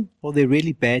poison or they're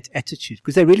really bad attitude,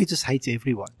 because they really just hate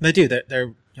everyone. They do.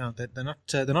 They're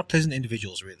not pleasant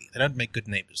individuals, really. They don't make good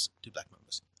neighbors to black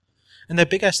mambas. And they're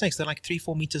big ass snakes. They're like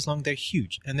 3-4 meters long. They're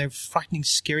huge and they're frightening,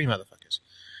 scary motherfuckers.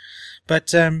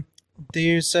 But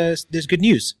there's good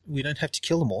news. We don't have to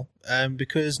kill them all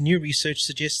because new research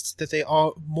suggests that they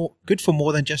are good for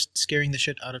more than just scaring the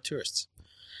shit out of tourists.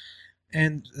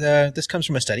 And this comes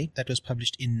from a study that was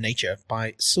published in Nature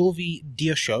by Sylvie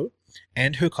Diochot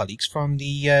and her colleagues from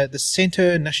the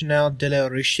Centre National de la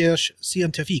Recherche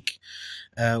Scientifique,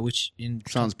 which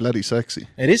sounds bloody sexy.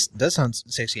 It does sound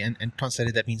sexy, and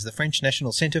translated that means the French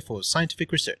National Centre for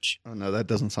Scientific Research. Oh no, that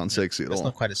doesn't sound sexy at all. It's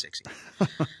not quite as sexy.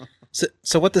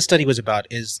 So what the study was about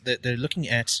is that they're looking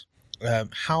at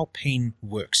how pain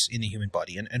works in the human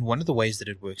body, and one of the ways that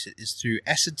it works is through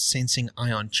acid-sensing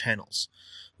ion channels,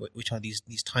 which are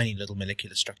these tiny little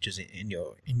molecular structures in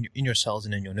your cells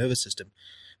and in your nervous system,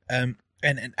 and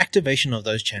an activation of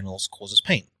those channels causes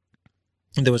pain.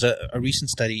 And there was a recent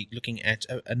study looking at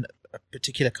a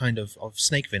particular kind of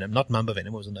snake venom, not mamba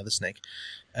venom, it was another snake,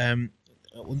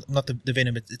 not the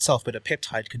venom itself, but a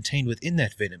peptide contained within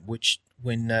that venom, which,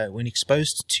 when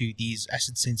exposed to these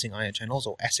acid-sensing ion channels,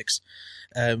 or ASICs,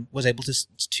 was able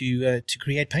to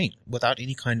create pain without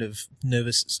any kind of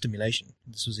nervous stimulation.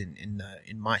 This was in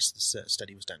mice. This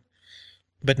study was done.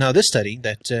 But now this study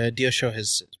that Diosho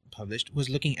has published was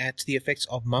looking at the effects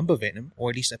of mamba venom, or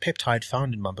at least a peptide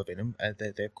found in mamba venom.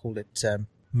 They've called it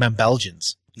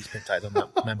mambalgins. These peptides are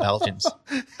mambalgins.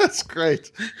 That's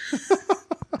great.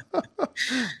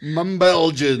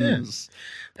 Mambalgins.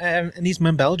 Yeah. And these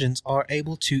mambalgins are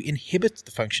able to inhibit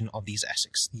the function of these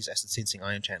ASICs, these acid-sensing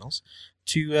ion channels,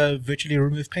 to virtually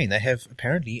remove pain. They have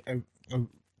apparently they're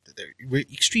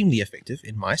extremely effective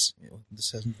in mice.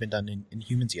 This hasn't been done in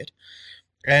humans yet.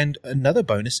 And another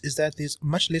bonus is that there's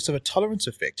much less of a tolerance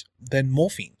effect than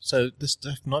morphine. So this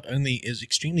stuff not only is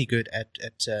extremely good at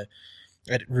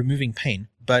removing pain,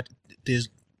 but there's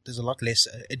a lot less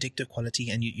addictive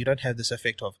quality, and you don't have this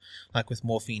effect of, like with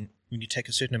morphine, when you take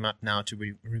a certain amount now to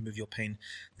remove your pain,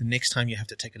 the next time you have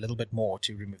to take a little bit more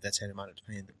to remove that same amount of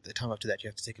pain. The time after that you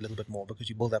have to take a little bit more because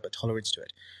you build up a tolerance to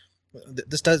it.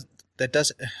 That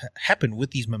does happen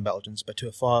with these mambalgins, but to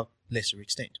a far lesser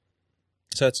extent.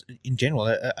 So it's in general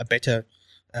a better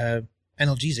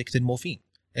analgesic than morphine,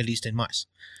 at least in mice.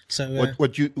 So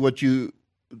what you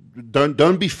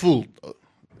don't be fooled.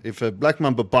 If a black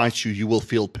mamba bites you, you will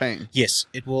feel pain. Yes,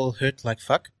 it will hurt like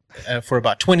fuck for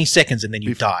about 20 seconds, and then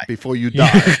you die. Before you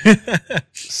die.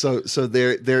 So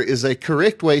there is a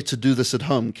correct way to do this at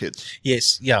home, kids.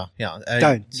 Yes, yeah.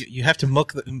 Don't. You have to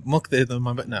milk the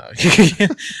mamba. No.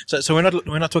 so we're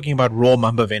not talking about raw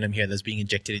mamba venom here that's being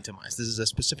injected into mice. This is a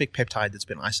specific peptide that's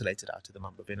been isolated out of the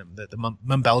mamba venom, the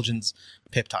mambalgins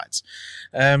peptides.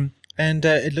 And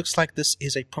it looks like this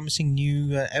is a promising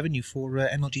new avenue for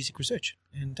analgesic research.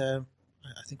 And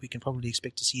I think we can probably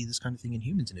expect to see this kind of thing in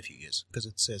humans in a few years, because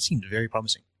it seemed very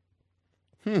promising.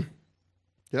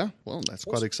 Yeah, well, that's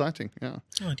quite exciting. Yeah.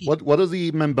 Oh, What are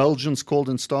the mambalgins called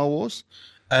in Star Wars?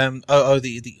 The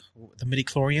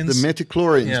midichlorians. The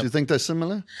metachlorians. Yeah. Do you think they're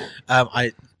similar?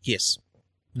 Yes.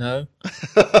 No.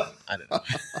 I don't know.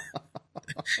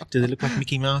 Do they look like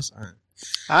Mickey Mouse?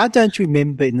 I don't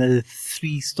remember in the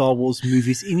 3 Star Wars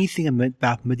movies anything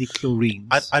about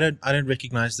midichlorians. I don't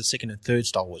recognize the second and third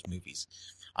Star Wars movies.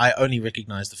 I only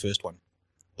recognize the first one,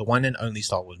 the one and only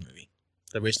Star Wars movie.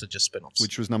 The rest are just spin-offs.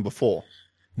 Which was number 4.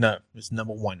 No, it's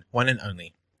number 1 and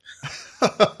only.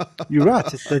 You're right.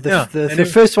 The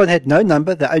first one had no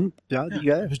number. There you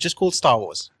go. It was just called Star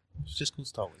Wars. There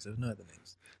was no other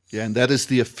names. Yeah, and that is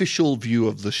the official view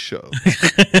of the show.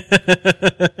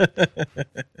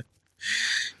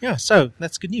 Yeah, so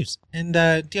that's good news. And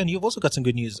Dion, you've also got some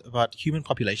good news about human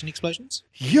population explosions.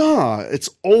 Yeah, it's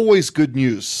always good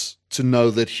news to know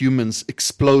that humans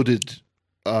exploded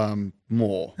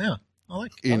more Yeah, I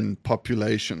like in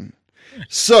population. Yeah.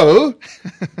 So,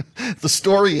 the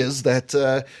story is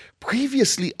that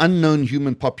previously unknown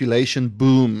human population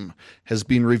boom has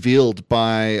been revealed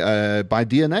by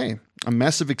DNA. A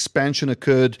massive expansion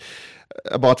occurred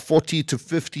about 40 to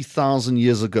 50,000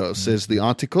 years ago, says the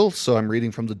article. So I'm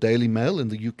reading from the Daily Mail in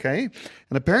the UK. And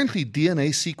apparently DNA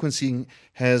sequencing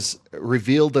has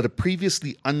revealed that a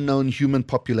previously unknown human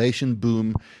population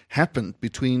boom happened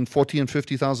between 40 and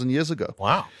 50,000 years ago.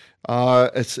 Wow.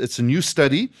 It's a new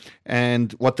study.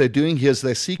 And what they're doing here is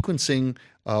they're sequencing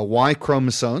Y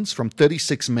chromosomes from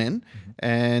 36 men.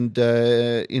 And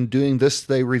in doing this,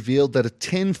 they revealed that a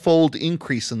 10-fold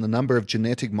increase in the number of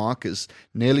genetic markers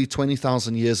nearly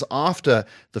 20,000 years after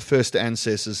the first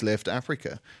ancestors left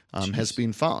Africa has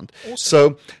been found. Awesome.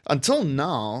 So until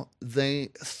now, they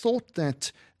thought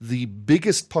that the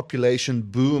biggest population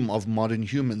boom of modern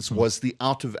humans was the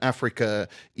Out of Africa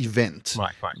event,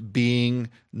 right. being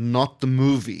not the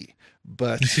movie,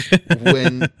 but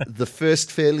when the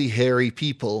first fairly hairy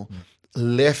people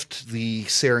left the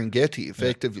Serengeti,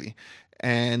 effectively.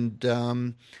 And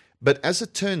but as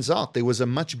it turns out, there was a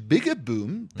much bigger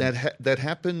boom that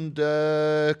happened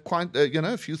quite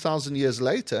a few thousand years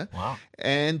later. Wow!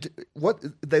 And what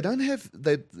they don't have,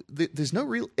 there's no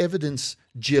real evidence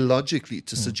geologically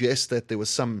to suggest that there was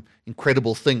some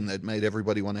incredible thing that made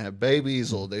everybody want to have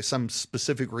babies, or there's some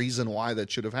specific reason why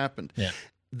that should have happened. Yeah.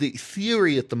 The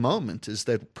theory at the moment is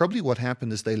that probably what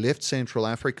happened is they left Central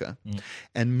Africa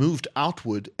and moved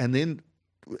outward, and then,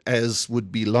 as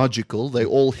would be logical, they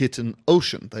all hit an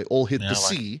ocean. They all hit the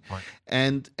sea. Right.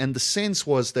 And the sense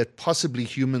was that possibly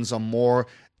humans are more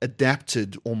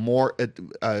adapted or more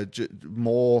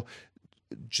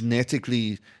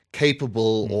genetically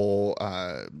capable or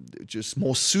just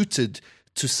more suited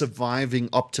to surviving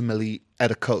optimally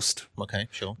at a coast. Okay,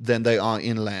 sure. Than they are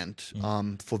inland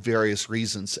for various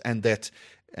reasons, and that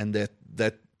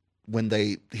that when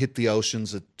they hit the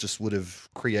oceans, it just would have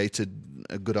created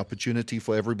a good opportunity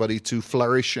for everybody to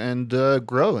flourish and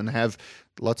grow and have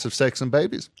lots of sex and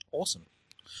babies. Awesome.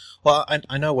 Well,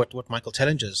 I know what Michael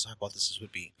Tellinger's hypothesis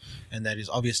would be, and that is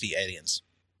obviously aliens.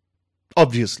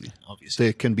 Obviously. Obviously.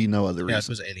 There can be no other Yeah, it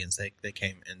reason. was aliens. They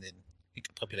came, and then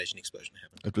population explosion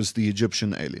happened. It was the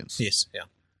Egyptian aliens. Yes, yeah.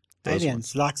 Those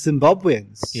Aliens like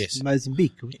Zimbabweans. Yes.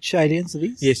 Mozambique. Which aliens are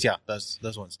these? Yes, yeah, those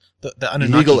ones. The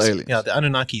Anunnakis. Illegal aliens. Yeah, the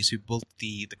Anunnakis who built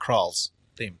the kraals.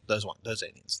 Those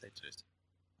aliens. They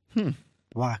did it.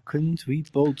 Why couldn't we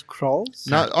build crawls?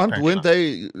 Now, Apparently weren't not.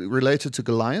 they related to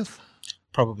Goliath?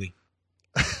 Probably.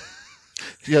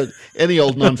 Yeah, any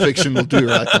old nonfiction will do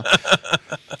right now.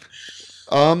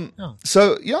 Oh.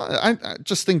 So, yeah, I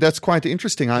just think that's quite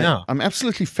interesting. Yeah. I'm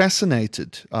absolutely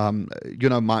fascinated.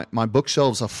 My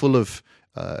bookshelves are full of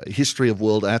history of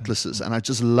world atlases, and I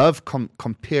just love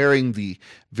comparing the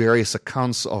various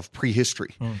accounts of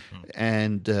prehistory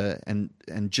and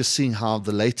just seeing how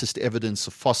the latest evidence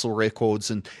of fossil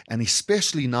records and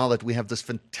especially now that we have this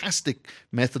fantastic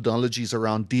methodologies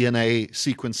around DNA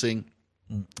sequencing,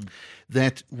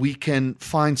 that we can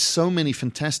find so many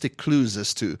fantastic clues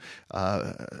as to,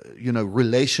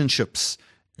 relationships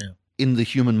in the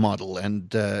human model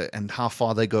and how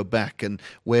far they go back and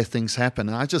where things happen.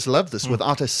 And I just love this.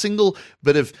 Without a single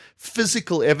bit of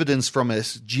physical evidence from a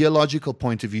geological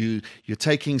point of view, you're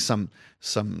taking some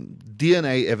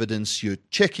DNA evidence, you're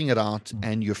checking it out,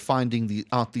 and you're finding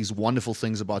out these wonderful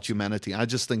things about humanity. I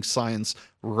just think science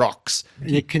rocks.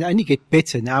 And it can only get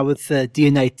better now with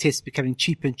DNA tests becoming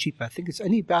cheaper and cheaper. I think it's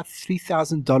only about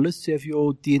 $3,000 to have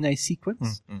your DNA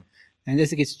sequence. And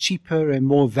as it gets cheaper and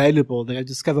more available, they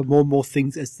discover more and more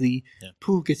things as the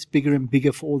pool gets bigger and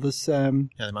bigger for all this. The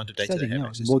amount of data they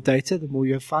have. The more data, the more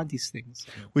you find these things.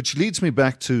 Which leads me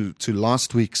back to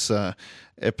last week's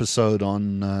episode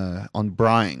on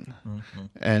Brying,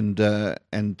 and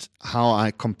how I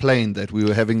complained that we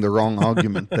were having the wrong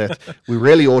argument, that we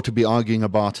really ought to be arguing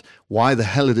about why the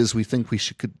hell it is we think we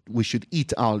should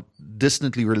eat our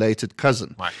distantly related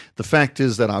cousin. Right. The fact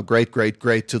is that our great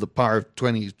to the power of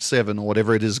 27 or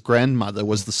whatever it is grandmother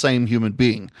was the same human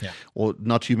being, or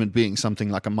not human being, something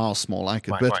like a mouse more like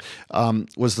it,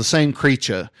 was the same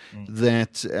creature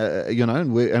that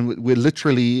and we're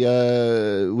literally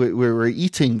we're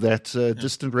eating that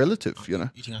distant relative,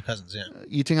 Eating our cousins,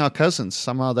 eating our cousins.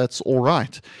 Somehow that's all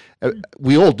right.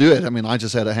 We all do it. I mean, I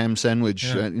just had a ham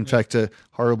sandwich. In fact, a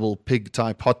horrible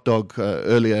pig-type hot dog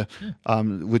earlier,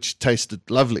 which tasted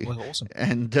lovely. Well, awesome.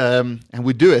 And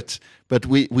we do it, but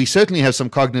we certainly have some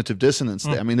cognitive dissonance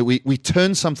there. I mean, we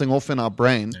turn something off in our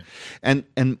brain,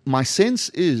 and my sense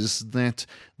is that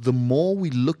the more we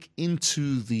look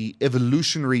into the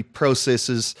evolutionary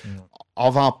processes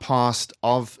of our past,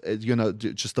 of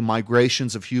just the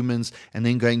migrations of humans, and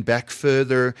then going back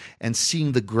further and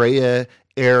seeing the grayer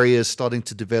areas starting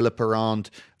to develop around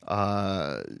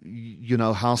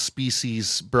how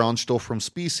species branched off from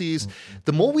species.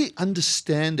 The more we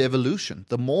understand evolution,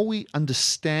 the more we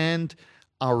understand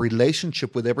our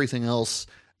relationship with everything else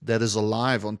that is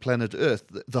alive on planet Earth,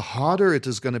 the harder it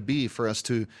is going to be for us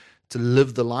to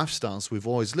live the lifestyles we've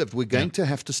always lived. We're going to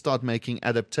have to start making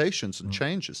adaptations and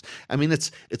changes. I mean,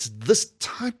 it's this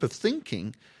type of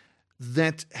thinking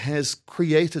that has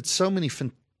created so many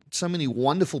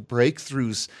wonderful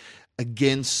breakthroughs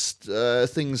against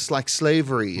things like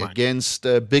slavery, against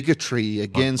bigotry,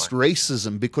 against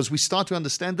racism, because we start to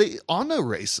understand there are no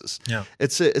races. Yeah.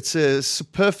 It's a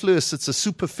superfluous, it's a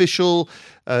superficial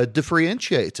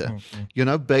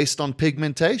differentiator, based on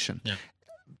pigmentation. Yeah.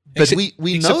 But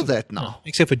we know that now. No,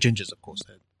 except for gingers, of course.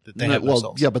 They have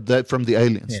themselves. Yeah, but they're from the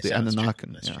aliens, Yes, the that's true. Anunnaki,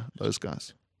 That's true. those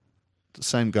guys. The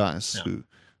same guys who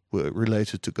were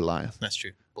related to Goliath. That's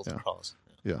true. Built the kraals.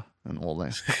 Yeah, and all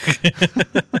that.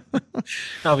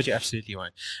 No, but you're absolutely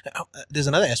right. There's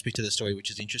another aspect to the story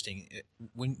which is interesting.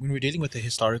 When we're dealing with the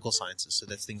historical sciences, so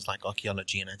that's things like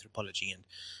archaeology and anthropology and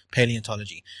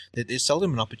paleontology, there's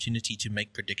seldom an opportunity to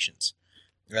make predictions.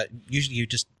 Usually you're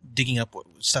just digging up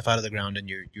stuff out of the ground and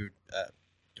you're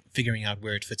figuring out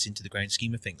where it fits into the grand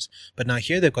scheme of things. But now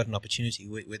here they've got an opportunity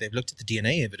where they've looked at the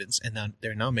DNA evidence and now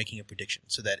they're now making a prediction.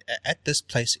 So that at this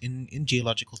place in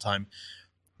geological time,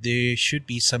 there should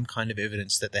be some kind of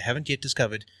evidence that they haven't yet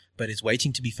discovered, but is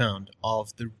waiting to be found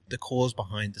of the cause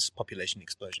behind this population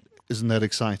explosion. Isn't that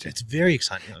exciting? It's very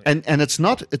exciting. And it's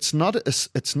not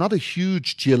a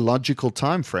huge geological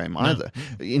time frame either.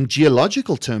 In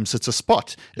geological terms, it's a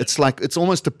spot. It's like it's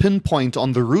almost a pinpoint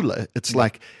on the ruler. It's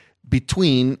like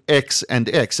between X and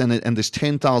X, and there's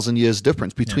 10,000 years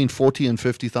difference between 40 and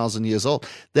 50,000 years old.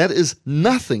 That is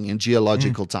nothing in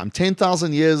geological time.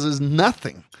 10,000 years is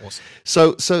nothing.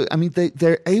 Awesome. So I mean,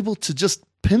 they're able to just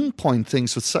pinpoint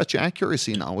things with such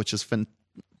accuracy now, which is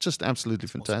just absolutely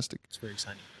fantastic. Awesome. It's very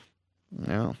exciting.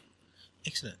 Yeah.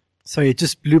 Excellent. So it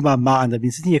just blew my mind. I've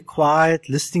been sitting here quiet,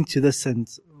 listening to this, and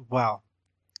wow,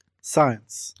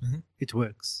 science. It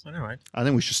works. I know, right? I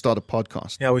think we should start a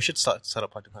podcast. Yeah, we should start a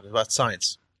podcast about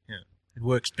science. Yeah, it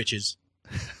works, bitches.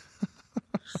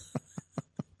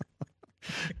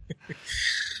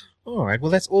 All right. Well,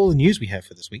 that's all the news we have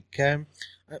for this week.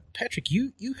 Patrick,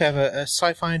 you have a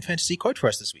sci-fi and fantasy quote for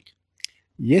us this week.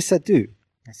 Yes, I do.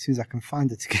 As soon as I can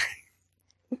find it again.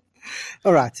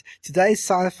 All right. Today's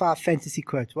sci-fi fantasy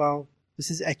quote. Well,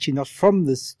 this is actually not from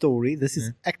this story. This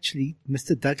is actually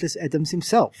Mr. Douglas Adams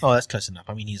himself. Oh, that's close enough.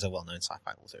 I mean, he's a well-known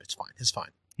sci-fi author. It's fine. It's fine.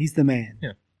 He's the man.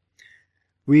 Yeah.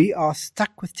 We are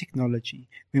stuck with technology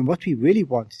when what we really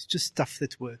want is just stuff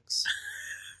that works.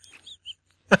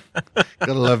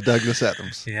 Gotta love Douglas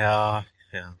Adams. Yeah.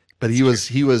 But he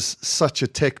was such a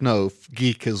techno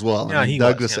geek as well. Yeah, I mean, he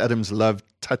Douglas was, yeah. Adams loved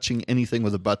touching anything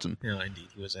with a button. Yeah, indeed.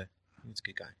 He was a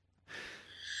good guy.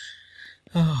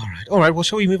 All right. Well,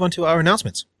 shall we move on to our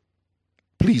announcements?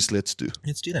 Please, let's do.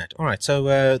 Let's do that. All right. So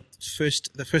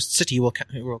the first city we'll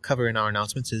cover in our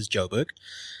announcements is Joburg.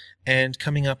 And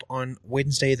coming up on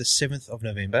Wednesday, the 7th of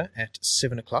November at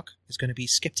 7 o'clock is going to be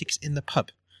Skeptics in the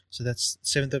Pub. So that's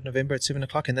 7th of November at 7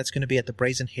 o'clock, and that's going to be at the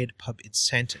Brazen Head Pub in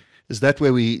Sandton. Is that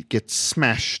where we get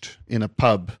smashed in a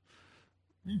pub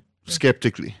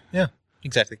skeptically? Yeah,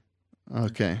 exactly.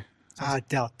 Okay. I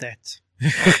doubt that.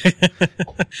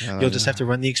 You'll just have to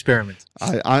run the experiment.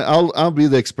 I'll be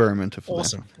the experimenter for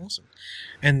Awesome.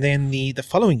 And then the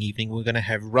following evening, we're going to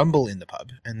have Rumble in the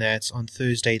pub, and that's on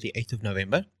Thursday, the 8th of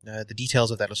November. The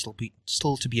details of that are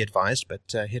still to be advised, but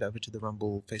head over to the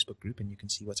Rumble Facebook group and you can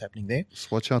see what's happening there.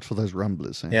 Just watch out for those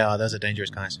rumblers. Eh? Yeah, those are dangerous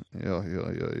guys.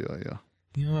 Yeah.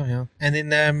 Yeah. And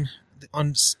then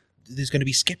there's going to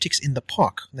be Skeptics in the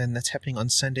Park. Then that's happening on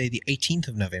Sunday, the 18th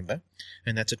of November,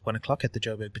 and that's at 1 o'clock at the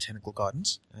Joburg Botanical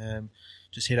Gardens.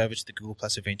 Just head over to the Google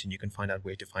Plus event and you can find out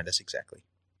where to find us exactly.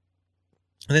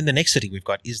 And then the next city we've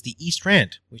got is the East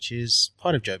Rand, which is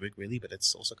part of Joburg, really, but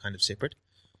it's also kind of separate.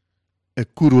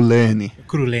 Ekurhuleni.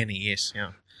 Ekurhuleni, yes,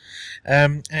 yeah.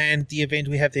 And the event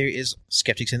we have there is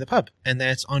Skeptics in the Pub, and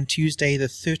that's on Tuesday, the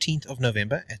 13th of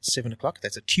November at 7 o'clock.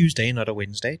 That's a Tuesday, not a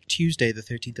Wednesday. Tuesday, the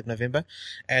 13th of November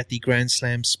at the Grand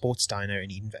Slam Sports Diner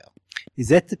in Edenvale. Is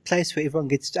that the place where everyone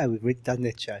gets... Oh, we've already done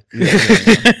that show.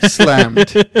 Yeah.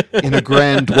 Slammed in a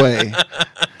grand way.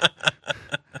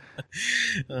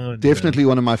 Oh, Definitely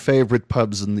one of my favorite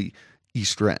pubs in the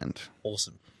East Rand.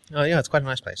 Awesome. Oh, yeah, it's quite a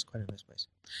nice place.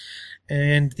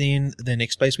 And then the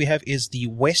next place we have is the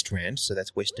West Rand, so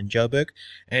that's Western Joburg.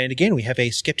 And again, we have a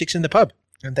Skeptics in the Pub,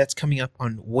 and that's coming up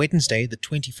on Wednesday, the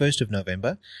 21st of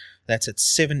November. That's at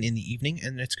 7 in the evening,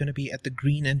 and it's going to be at the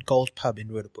Green and Gold Pub in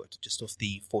Roodepoort, just off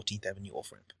the 14th Avenue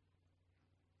off-ramp.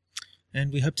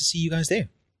 And we hope to see you guys there.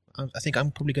 I think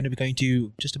I'm probably going to be going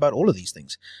to just about all of these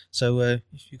things. So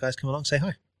if you guys come along, say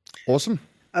hi. Awesome.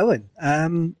 Owen,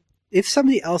 if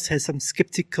somebody else has some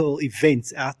skeptical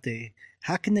events out there,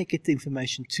 how can they get the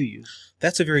information to you?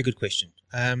 That's a very good question.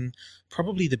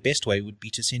 Probably the best way would be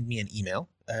to send me an email.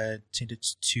 Send it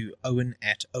to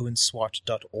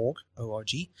owen@owenswart.org,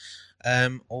 O-R-G.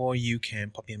 Or you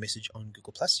can pop me a message on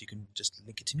Google+. You can just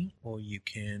link it to me, or you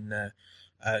can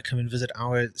come and visit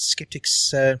our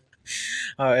Skeptics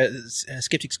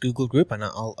Google group, and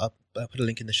I'll put a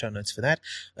link in the show notes for that.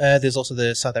 There's also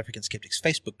the South African Skeptics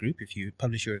Facebook group. If you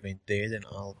publish your event there, then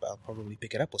I'll probably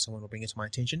pick it up, or someone will bring it to my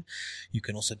attention. You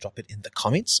can also drop it in the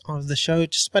comments of the show.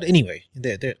 But anyway,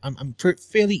 I'm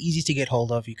fairly easy to get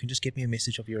hold of. You can just get me a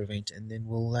message of your event, and then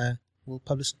we'll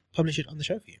publish it on the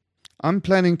show for you. I'm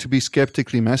planning to be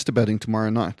skeptically masturbating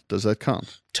tomorrow night. Does that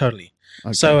count? Totally.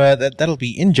 Okay. So that'll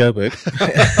be in Joburg.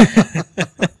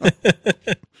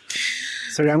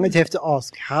 Sorry, I'm going to have to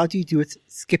ask, how do you do it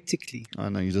skeptically? I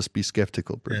know, you just be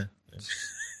skeptical, bro. Yeah.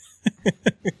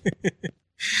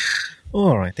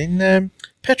 All right, then,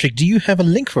 Patrick, do you have a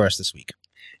link for us this week?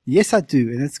 Yes, I do,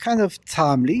 and it's kind of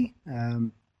timely.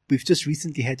 We've just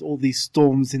recently had all these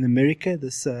storms in America,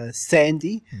 this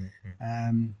Sandy,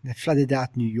 that flooded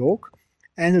out New York,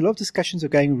 and a lot of discussions are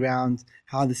going around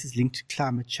how this is linked to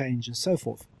climate change and so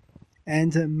forth.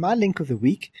 And my link of the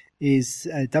week is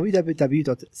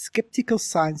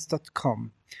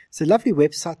www.skepticalscience.com. It's a lovely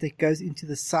website that goes into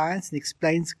the science and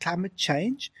explains climate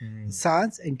change,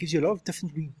 science, and gives you a lot of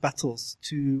different rebuttals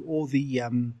to all the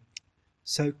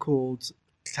so-called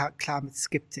climate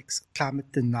skeptics,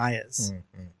 climate deniers.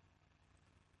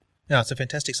 Yeah, it's a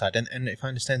fantastic site, and if I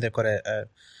understand, they've got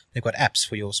they've got apps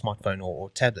for your smartphone or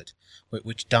tablet,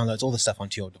 which downloads all the stuff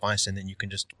onto your device, and then you can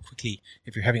just quickly,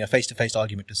 if you're having a face-to-face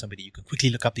argument with somebody, you can quickly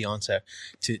look up the answer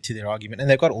to their argument, and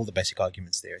they've got all the basic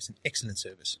arguments there. It's an excellent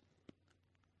service.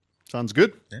 Sounds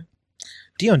good. Yeah.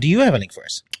 Dion, do you have a link for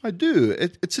us? I do.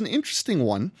 It's an interesting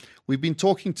one. We've been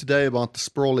talking today about the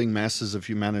sprawling masses of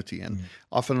humanity, and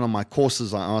often on my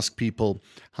courses I ask people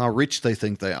how rich they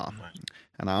think they are. Right.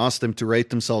 And I asked them to rate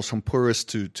themselves from poorest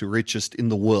to richest in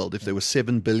the world if there were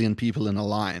 7 billion people in a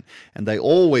line. And they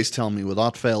always tell me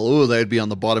without fail, oh, they'd be on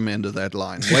the bottom end of that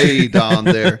line, way down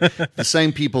there. The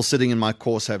same people sitting in my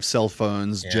course have cell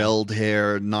phones, gelled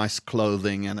hair, nice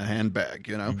clothing, and a handbag,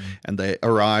 you know. And they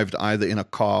arrived either in a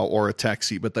car or a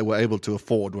taxi, but they were able to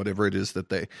afford whatever it is that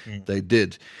they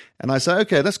did. And I say,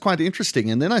 okay, that's quite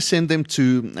interesting. And then I send them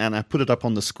to, and I put it up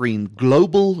on the screen,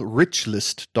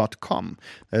 globalrichlist.com.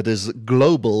 That is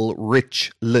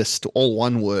globalrichlist, all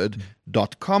one word,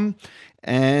 .com.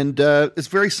 And it's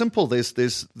very simple. There's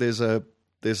a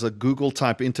Google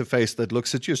type interface that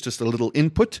looks at you. It's just a little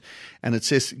input, and it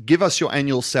says, give us your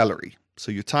annual salary.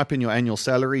 So you type in your annual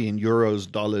salary in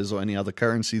euros, dollars, or any other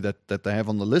currency that they have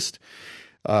on the list.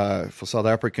 For South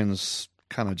Africans,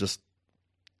 kind of just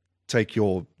take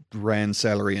your rand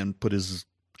salary and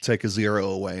take a zero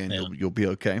away, and you'll be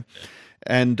okay.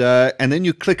 And then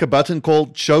you click a button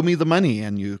called Show Me the Money,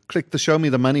 and you click the Show Me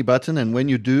the Money button, and when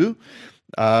you do,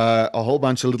 a whole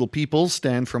bunch of little people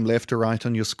stand from left to right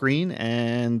on your screen,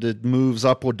 and it moves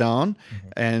up or down,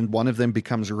 and one of them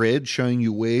becomes red, showing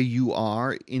you where you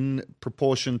are in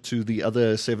proportion to the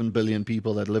other 7 billion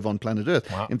people that live on planet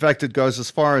Earth. Wow. In fact, it goes as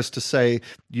far as to say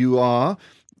you are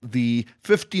the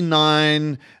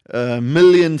 59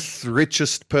 millionth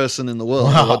richest person in the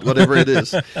world, or whatever it is.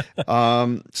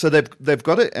 So they've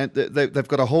got it, and they've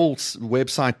got a whole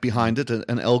website behind it,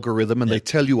 an algorithm, and they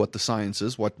tell you what the science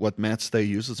is, what maths they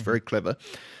use. It's very clever.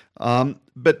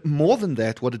 But more than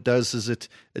that, what it does is it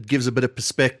gives a bit of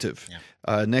perspective.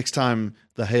 Next time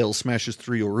the hail smashes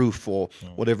through your roof or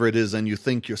whatever it is, and you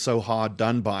think you're so hard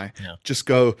done by, just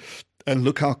go and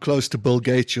look how close to Bill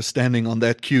Gates you're standing on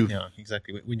that queue. Yeah,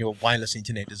 exactly. When your wireless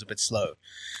internet is a bit slow.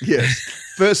 Yes.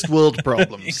 First world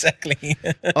problems. Exactly.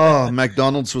 Oh,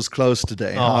 McDonald's was closed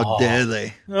today. How dare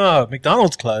they? Oh,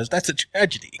 McDonald's closed. That's a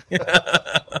tragedy.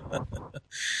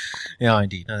 Yeah,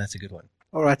 indeed. No, that's a good one.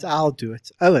 All right, I'll do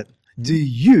it. Owen, do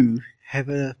you have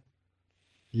a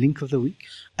link of the week?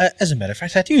 As a matter of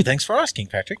fact, I do. Thanks for asking,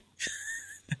 Patrick.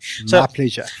 My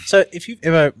pleasure. So if you've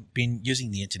ever been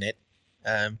using the internet,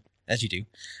 as you do,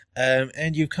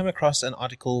 and you've come across an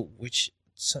article which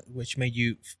made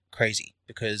you crazy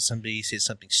because somebody says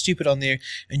something stupid on there,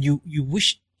 and you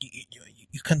wish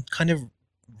you can kind of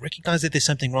recognize that there's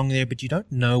something wrong there, but you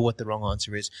don't know what the wrong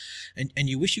answer is, and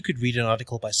you wish you could read an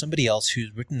article by somebody else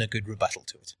who's written a good rebuttal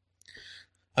to it.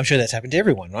 I'm sure that's happened to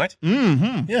everyone, right?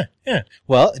 Mm-hmm. Yeah.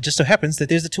 Well, it just so happens that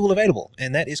there's a tool available,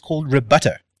 and that is called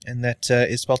Rebutter. And that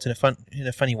is spelled in a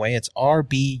funny way. It's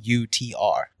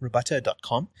RBUTR,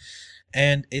 Rebutter.com.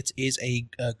 And it is a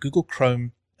Google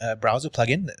Chrome browser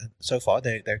plugin. So far,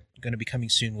 they're going to be coming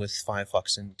soon with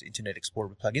Firefox and Internet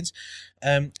Explorer plugins.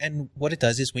 And what it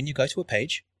does is when you go to a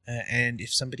page, and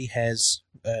if somebody has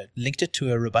linked it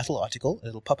to a rebuttal article,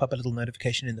 it'll pop up a little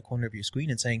notification in the corner of your screen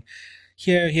and saying,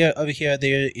 over here,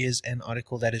 there is an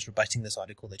article that is rebutting this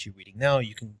article that you're reading now.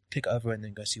 You can click over and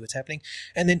then go see what's happening.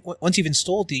 And then once you've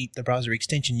installed the browser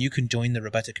extension, you can join the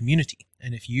Rebutter community.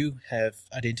 And if you have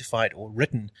identified or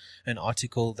written an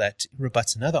article that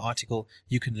rebuts another article,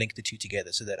 you can link the two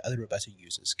together so that other Rebutter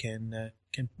users can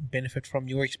benefit from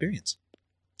your experience.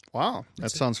 Wow,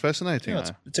 that sounds fascinating. Yeah,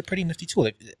 it's a pretty nifty tool.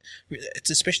 It's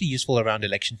especially useful around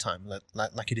election time,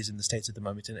 like it is in the States at the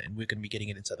moment, and we're going to be getting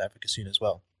it in South Africa soon as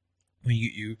well. When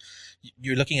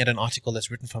you're looking at an article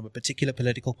that's written from a particular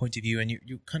political point of view, and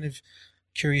you're kind of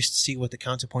curious to see what the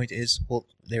counterpoint is. Well,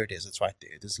 there it is. It's right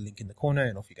there. There's a link in the corner,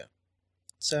 and off you go.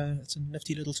 So it's a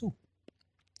nifty little tool.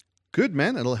 Good,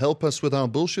 man. It'll help us with our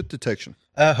bullshit detection.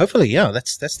 Hopefully, yeah.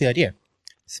 That's the idea.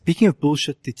 Speaking of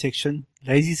bullshit detection,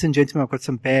 ladies and gentlemen, I've got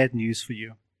some bad news for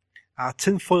you. Our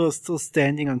tinfoil is still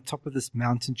standing on top of this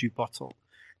Mountain Dew bottle.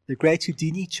 The great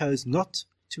Houdini chose not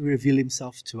to reveal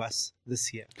himself to us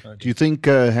this year. Do you think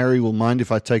Harry will mind if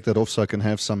I take that off so I can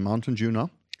have some Mountain Dew now?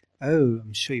 Oh,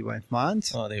 I'm sure you won't mind.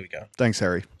 Oh, there we go. Thanks,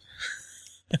 Harry.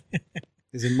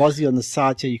 There's a mozzie on the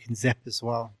side here you can zap as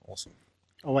well. Awesome.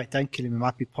 Oh, wait, don't kill him. It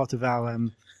might be part of our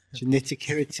genetic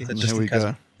heritage. There we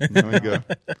go. There we go.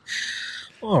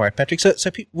 All right, Patrick. So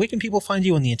where can people find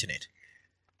you on the internet?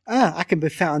 I can be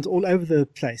found all over the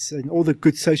place in all the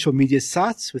good social media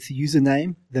sites with the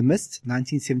username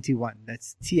TheMyst1971.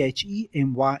 That's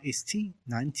TheMyst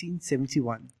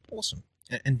 1971. Awesome.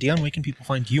 And Dion, where can people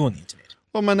find you on the internet?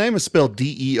 Well, my name is spelled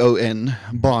Deon,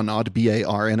 Barnard,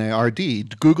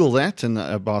 Barnard. Google that, and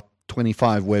about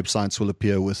 25 websites will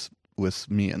appear with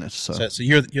me in it. So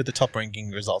you're the top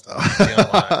ranking result.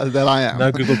 That I am.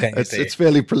 No Google can get there. It's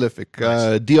fairly prolific.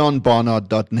 Nice.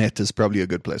 DionBarnard.net is probably a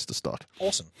good place to start.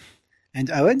 Awesome.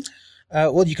 And Owen?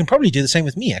 Well, you can probably do the same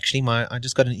with me, actually. I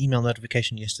just got an email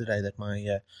notification yesterday that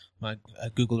my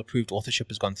Google-approved authorship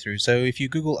has gone through. So if you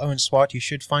Google Owen Swart, you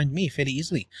should find me fairly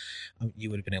easily. You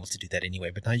would have been able to do that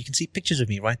anyway, but now you can see pictures of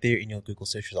me right there in your Google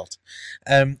search results.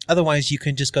 Otherwise, you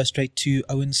can just go straight to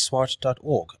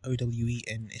owenswart.org,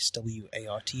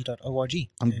 OWENSWART.org.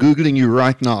 I'm Googling you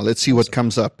right now. Let's see what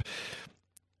comes up.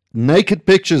 Naked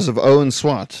pictures of Owen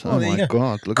Swart. Oh my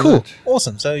God, look at that.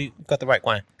 Awesome. So you got the right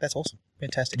one. That's awesome.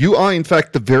 Fantastic. You are, in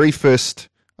fact, the very first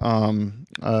find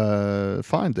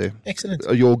there. Excellent.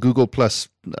 Your Google Plus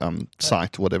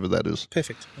site, whatever that is.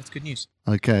 Perfect. That's good news.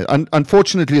 Okay.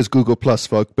 Unfortunately, it's Google Plus,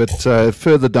 folk, but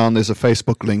further down there's a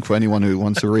Facebook link for anyone who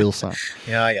wants a real site.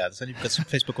 Yeah. That's only because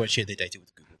Facebook won't share their data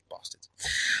with Google, bastards.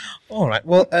 All right.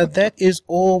 Well, that is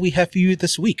all we have for you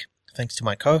this week. Thanks to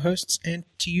my co-hosts and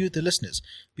to you, the listeners.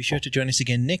 Be sure to join us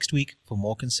again next week for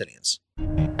more Consilience.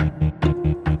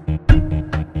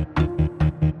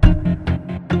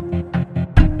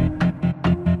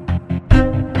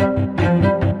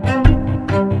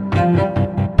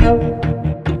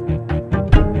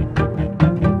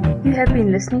 You have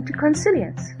been listening to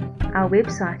Consilience. Our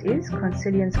website is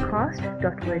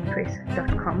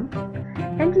consilience.wordpress.com,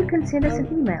 and you can send us an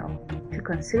email to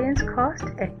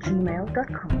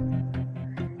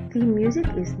consilience.cast@gmail.com. Theme music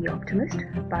is The Optimist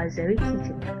by Zoe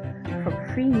Keating from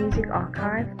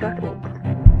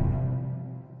freemusicarchive.org.